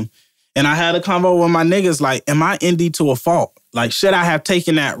 damn. And I had a convo with my niggas like, am I indie to a fault? Like, should I have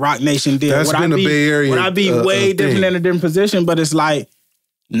taken that Rock Nation deal? That's been a Bay Area. Would I be way different in a different position? But it's like,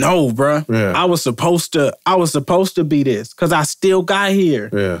 no, bruh. Yeah. I was supposed to be this because I still got here.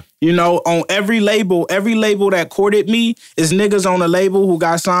 Yeah. You know, on every label that courted me is niggas on the label who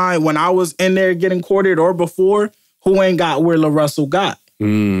got signed when I was in there getting courted or before who ain't got where Larussell got.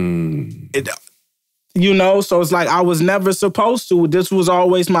 You know, so it's like I was never supposed to. This was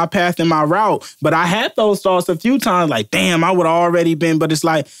always my path and my route. But I had those thoughts a few times like, damn, I would have already been. But it's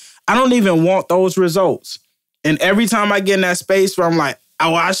like, I don't even want those results. And every time I get in that space where I'm like,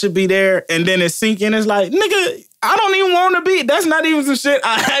 oh, I should be there. And then it's sinking. It's like, nigga, I don't even want to be. That's not even some shit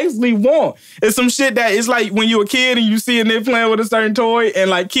I actually want. It's some shit that it's like when you're a kid and you see a nigga playing with a certain toy and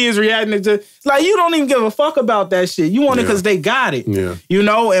like kids reacting to, it's like you don't even give a fuck about that shit. You want it because they got it. Yeah. You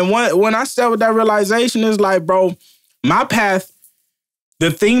know? And when I start with that realization, it's like, bro, my path, the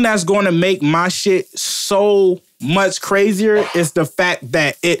thing that's going to make my shit so much crazier is the fact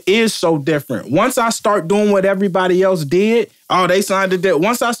that it is so different. Once I start doing what everybody else did, oh, they signed it.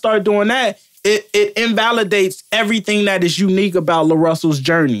 Once I start doing that, it invalidates everything that is unique about Larussell's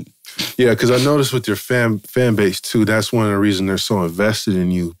journey. Yeah, because I noticed with your fan base too, that's one of the reasons they're so invested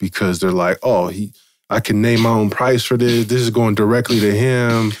in you, because they're like, oh, I can name my own price for this. This is going directly to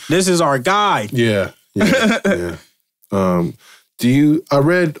him. This is our guy. Yeah. I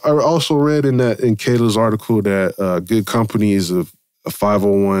also read in Kayla's article that Good Company is a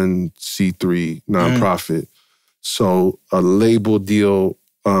 501c3 nonprofit. So a label deal,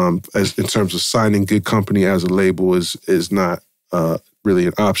 as in terms of signing Good Company as a label, is not really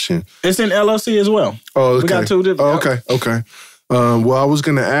an option. It's an LLC as well. Oh, okay. We got two different. Okay. Well, I was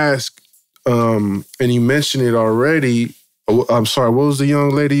gonna ask, and you mentioned it already. I'm sorry, what was the young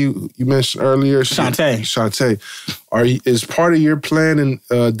lady you mentioned earlier? Shantae. Is part of your plan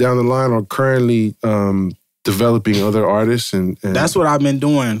down the line or currently developing other artists? And that's what I've been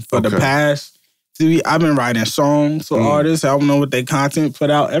doing for the past. I've been writing songs for artists. I don't know what their content put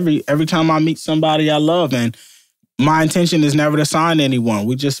out. Every time I meet somebody I love, and my intention is never to sign anyone.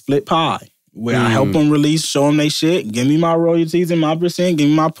 We just split pie. Where I help them release, show them they shit, give me my royalties and my percent, give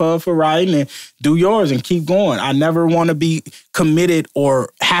me my pub for writing, and do yours and keep going. I never want to be committed or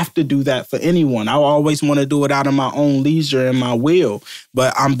have to do that for anyone. I always want to do it out of my own leisure and my will.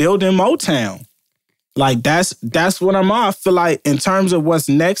 But I'm building Motown. Like, that's what I'm on. I feel like in terms of what's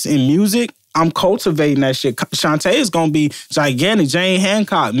next in music, I'm cultivating that shit. Shantae is going to be gigantic. Jane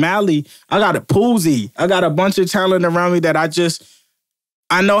Hancock, Mally. I got a Poozy. I got a bunch of talent around me that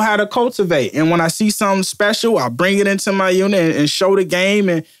I know how to cultivate. And when I see something special, I bring it into my unit and show the game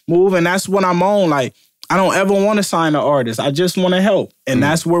and move. And that's what I'm on. Like, I don't ever want to sign an artist. I just want to help. And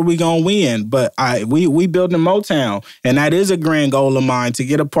that's where we going to win. But we building Motown. And that is a grand goal of mine, to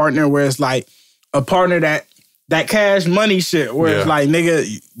get a partner where it's like a partner that cash money shit, where it's like,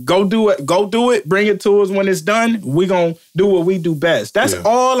 nigga, go do it, bring it to us when it's done. We going to do what we do best. That's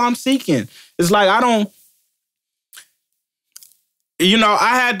all I'm seeking. It's like, I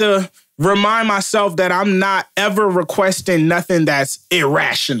had to remind myself that I'm not ever requesting nothing that's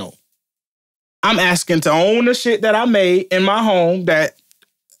irrational. I'm asking to own the shit that I made in my home that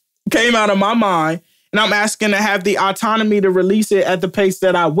came out of my mind, and I'm asking to have the autonomy to release it at the pace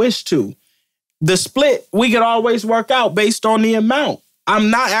that I wish to. The split, we could always work out based on the amount. I'm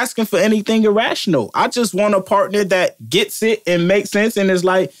not asking for anything irrational. I just want a partner that gets it and makes sense and is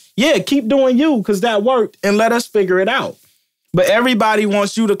like, yeah, keep doing you because that worked and let us figure it out. But everybody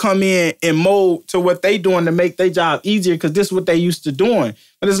wants you to come in and mold to what they doing to make their job easier because this is what they used to doing.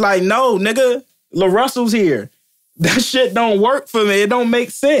 But it's like, no, nigga, Larussell's here. That shit don't work for me. It don't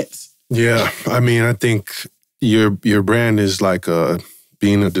make sense. Yeah, I mean, I think your brand is like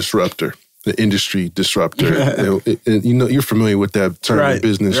being a disruptor, the industry disruptor. You know, you're familiar with that term in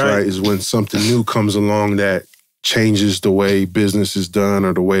business, right? Is when something new comes along that changes the way business is done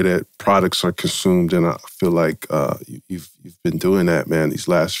or the way that products are consumed. And I feel like you've been doing that, man, these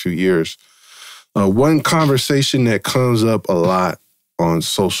last few years. One conversation that comes up a lot on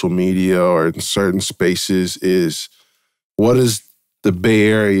social media or in certain spaces is, what is the Bay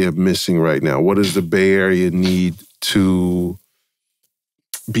Area missing right now? What does the Bay Area need to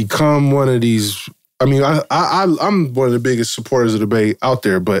become one of these? I mean, I'm one of the biggest supporters of the Bay out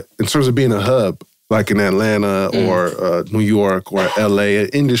there, but in terms of being a hub, like in Atlanta or New York or LA, an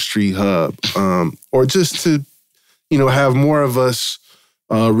industry hub, or just to, you know, have more of us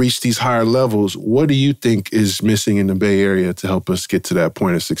reach these higher levels. What do you think is missing in the Bay Area to help us get to that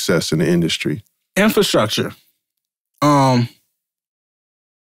point of success in the industry? Infrastructure.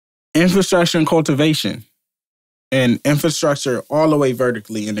 Infrastructure and cultivation. And infrastructure all the way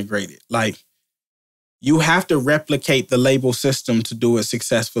vertically integrated. Like, you have to replicate the label system to do it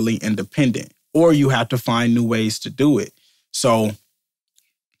successfully independent. Or you have to find new ways to do it. So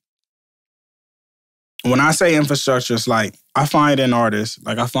when I say infrastructure, it's like I find an artist,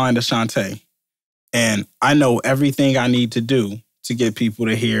 like I find Ashanti, and I know everything I need to do to get people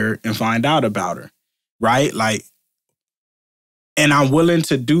to hear and find out about her, right? Like, and I'm willing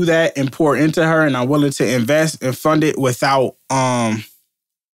to do that and pour into her, and I'm willing to invest and fund it without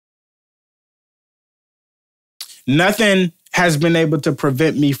nothing has been able to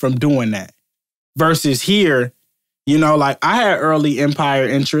prevent me from doing that. Versus here, you know, like I had early empire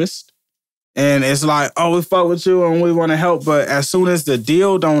interest and it's like, oh, we fuck with you and we want to help. But as soon as the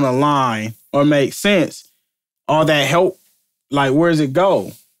deal don't align or make sense, all that help, like, where's it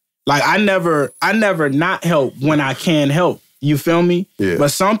go? Like, I never not help when I can help. You feel me? Yeah. But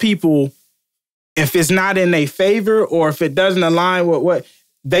some people, if it's not in their favor or if it doesn't align with what,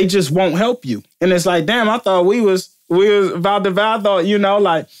 they just won't help you. And it's like, damn, I thought we was about to vow. I thought, you know,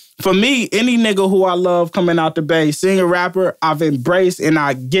 like, for me, any nigga who I love coming out the Bay, singer, rapper, I've embraced and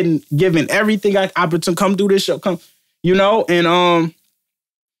I given everything I opportunity, come do this show, come, you know,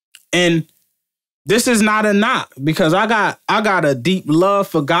 and this is not a knock because I got a deep love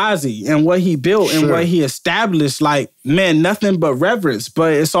for Ghazi and what he built and what he established. Like, man, nothing but reverence.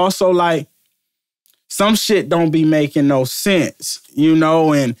 But it's also like some shit don't be making no sense, you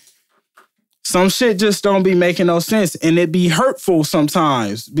know, and some shit just don't be making no sense. And it be hurtful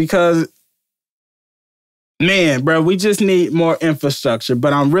sometimes because, man, bro, we just need more infrastructure.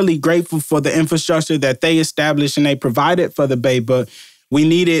 But I'm really grateful for the infrastructure that they established and they provided for the Bay. But we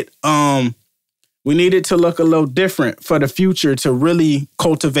need it to look a little different for the future to really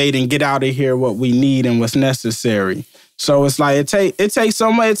cultivate and get out of here what we need and what's necessary. So it's like it takes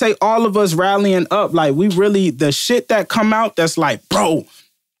so much. It take all of us rallying up. Like, we really, the shit that come out that's like, bro,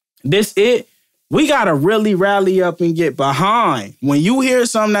 this it. We got to really rally up and get behind. When you hear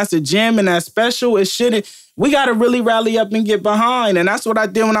something that's a gem and that's special, it's shit. We got to really rally up and get behind. And that's what I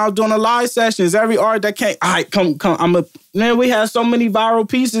did when I was doing the live sessions. Every art that came, all right, come. Man, we had so many viral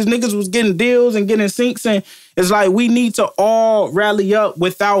pieces. Niggas was getting deals and getting syncs. And it's like, we need to all rally up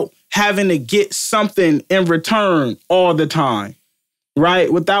without having to get something in return all the time, right?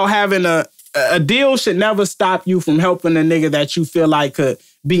 Without having a deal should never stop you from helping a nigga that you feel like could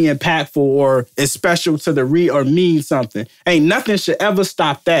be impactful or is special to the or mean something. Ain't nothing should ever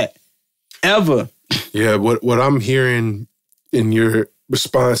stop that. Ever. Yeah, what I'm hearing in your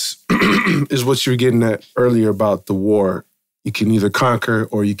response is what you were getting at earlier about the war. You can either conquer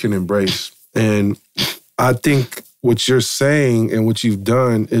or you can embrace. And I think what you're saying and what you've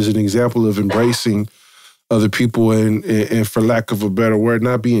done is an example of embracing other people and for lack of a better word,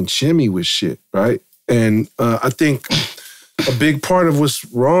 not being chimmy with shit, right? And I think a big part of what's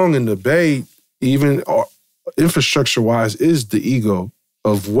wrong in the Bay, even infrastructure-wise, is the ego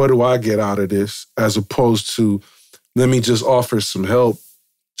of what do I get out of this, as opposed to let me just offer some help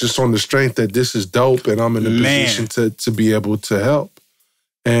just on the strength that this is dope and I'm in a position to be able to help.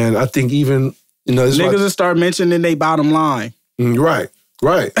 And I think even, you know... Niggas will start mentioning they bottom line. Right.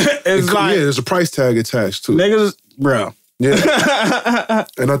 It's like... Yeah, there's a price tag attached to it. Niggas, bro. Yeah.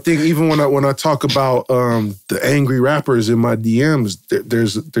 And I think even when I talk about the angry rappers in my DMs,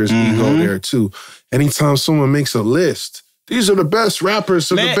 there's ego there too. Anytime someone makes a list these are the best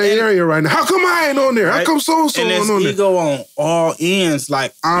rappers of the Bay Area right now. How come I ain't on there? Right? How come so-and-so ain't on there? Ego on all ends.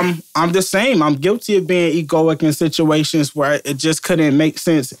 Like, I'm the same. I'm guilty of being egoic in situations where it just couldn't make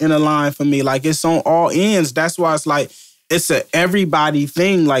sense in a line for me. Like, it's on all ends. That's why it's like, it's a everybody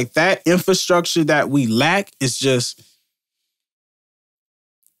thing. Like, that infrastructure that we lack is just...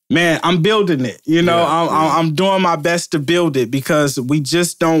 Man, I'm building it. You know, I'm doing my best to build it because we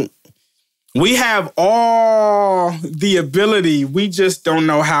just don't... We have all the ability. We just don't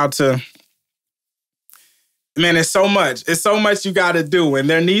know how to... Man, it's so much. It's so much you got to do. And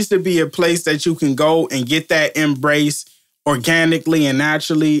there needs to be a place that you can go and get that embrace organically and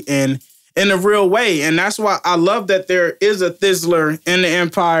naturally and in a real way. And that's why I love that there is a Thizzler in the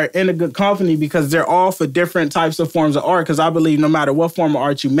Empire, in a good company, because they're all for different types of forms of art. Because I believe no matter what form of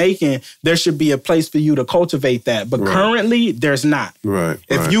art you're making, there should be a place for you to cultivate that. But currently, there's not.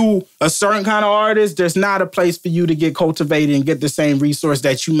 If you a certain kind of artist, there's not a place for you to get cultivated and get the same resource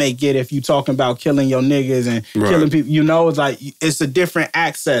that you may get if you talking about killing your niggas and killing people. You know, it's like, it's a different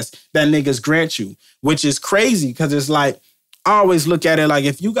access that niggas grant you, which is crazy because it's like, I always look at it like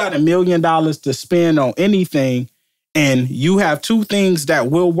if you got $1 million to spend on anything and you have two things that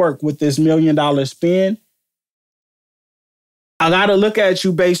will work with this $1 million spend, I got to look at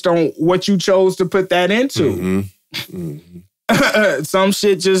you based on what you chose to put that into. Some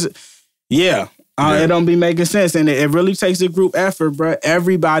shit just, it don't be making sense. And it really takes a group effort, bro.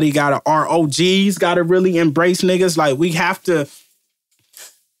 Everybody our OGs got to really embrace niggas. Like, we have to,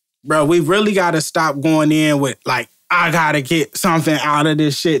 bro, we really got to stop going in with like, I gotta get something out of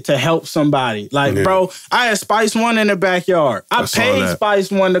this shit to help somebody. Like, bro, I had Spice One in the backyard. I paid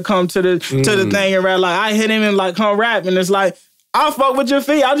Spice One to come to the thing and rap. Like, I hit him and like, come rap. And it's like, I'll fuck with your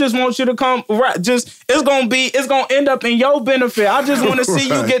fee. I just want you to come rap. It's gonna end up in your benefit. I just want to see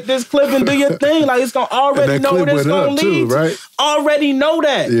you get this clip and do your thing. Like, it's gonna already know where it's gonna lead to. Right? Already know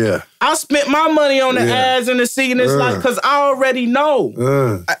that. Yeah. I spent my money on the ads and the seat, and it's like, because I already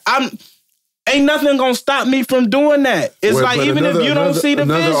know. Ain't nothing gonna stop me from doing that. It's like, even if you don't see the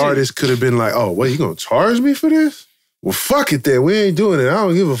vision. Another artist could have been like, oh, what, you gonna charge me for this? Well, fuck it then. We ain't doing it. I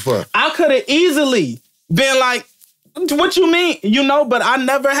don't give a fuck. I could have easily been like, what you mean? You know, but I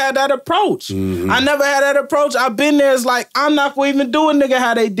never had that approach. I never had that approach. I've been there. It's like, I'm not gonna even do a nigga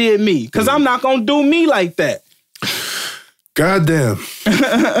how they did me. Because I'm not gonna do me like that. Goddamn.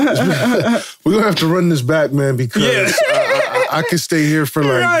 We're gonna have to run this back, man, because I could stay here for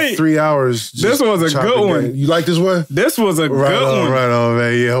like 3 hours. This was a good one. You like this one? This was a good one. Right on,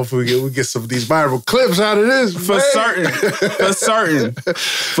 man. Yeah, hopefully we get some of these viral clips out of this. For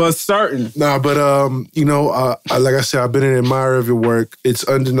certain. Nah, but you know, like I said, I've been an admirer of your work. It's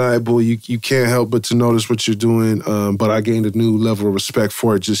undeniable. You can't help but to notice what you're doing. But I gained a new level of respect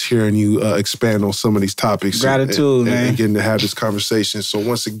for it just hearing you expand on some of these topics. Gratitude, man. And getting to have this conversation. So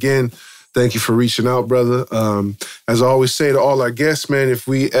once again, thank you for reaching out, brother. As I always say to all our guests, man, if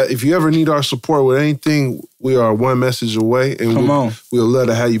you ever need our support with anything, we are one message away, and we'll love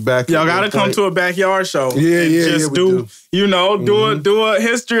to have you back. Y'all gotta come to a backyard show. Just do a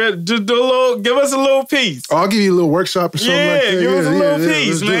history. Just do a little. Give us a little piece. I'll give you a little workshop or something like that. Give us a little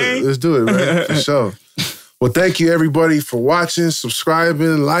piece, man. Let's do it, man, for sure. Well, thank you everybody for watching,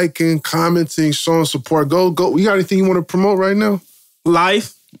 subscribing, liking, commenting, showing support. Go. You got anything you want to promote right now?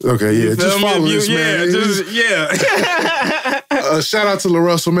 Life. Okay, yeah. Just follow this, man. Shout out to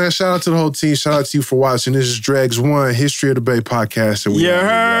Larussell, man. Shout out to the whole team. Shout out to you for watching. This is Dregs One, History of the Bay podcast. And you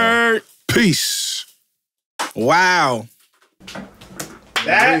heard? Peace. Wow.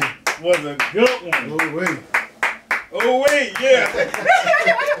 That was a good one. Oh, wait, yeah.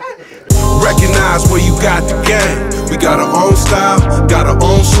 Recognize where you got the game. We got our own style, got our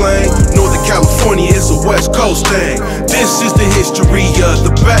own slang. Northern California is a West Coast thing. This is the history of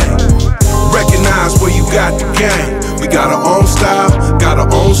the Bay. Recognize where you got the game. We got our own style, got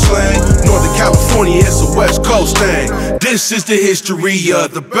our own slang. Northern California is a West Coast thing. This is the history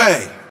of the Bay.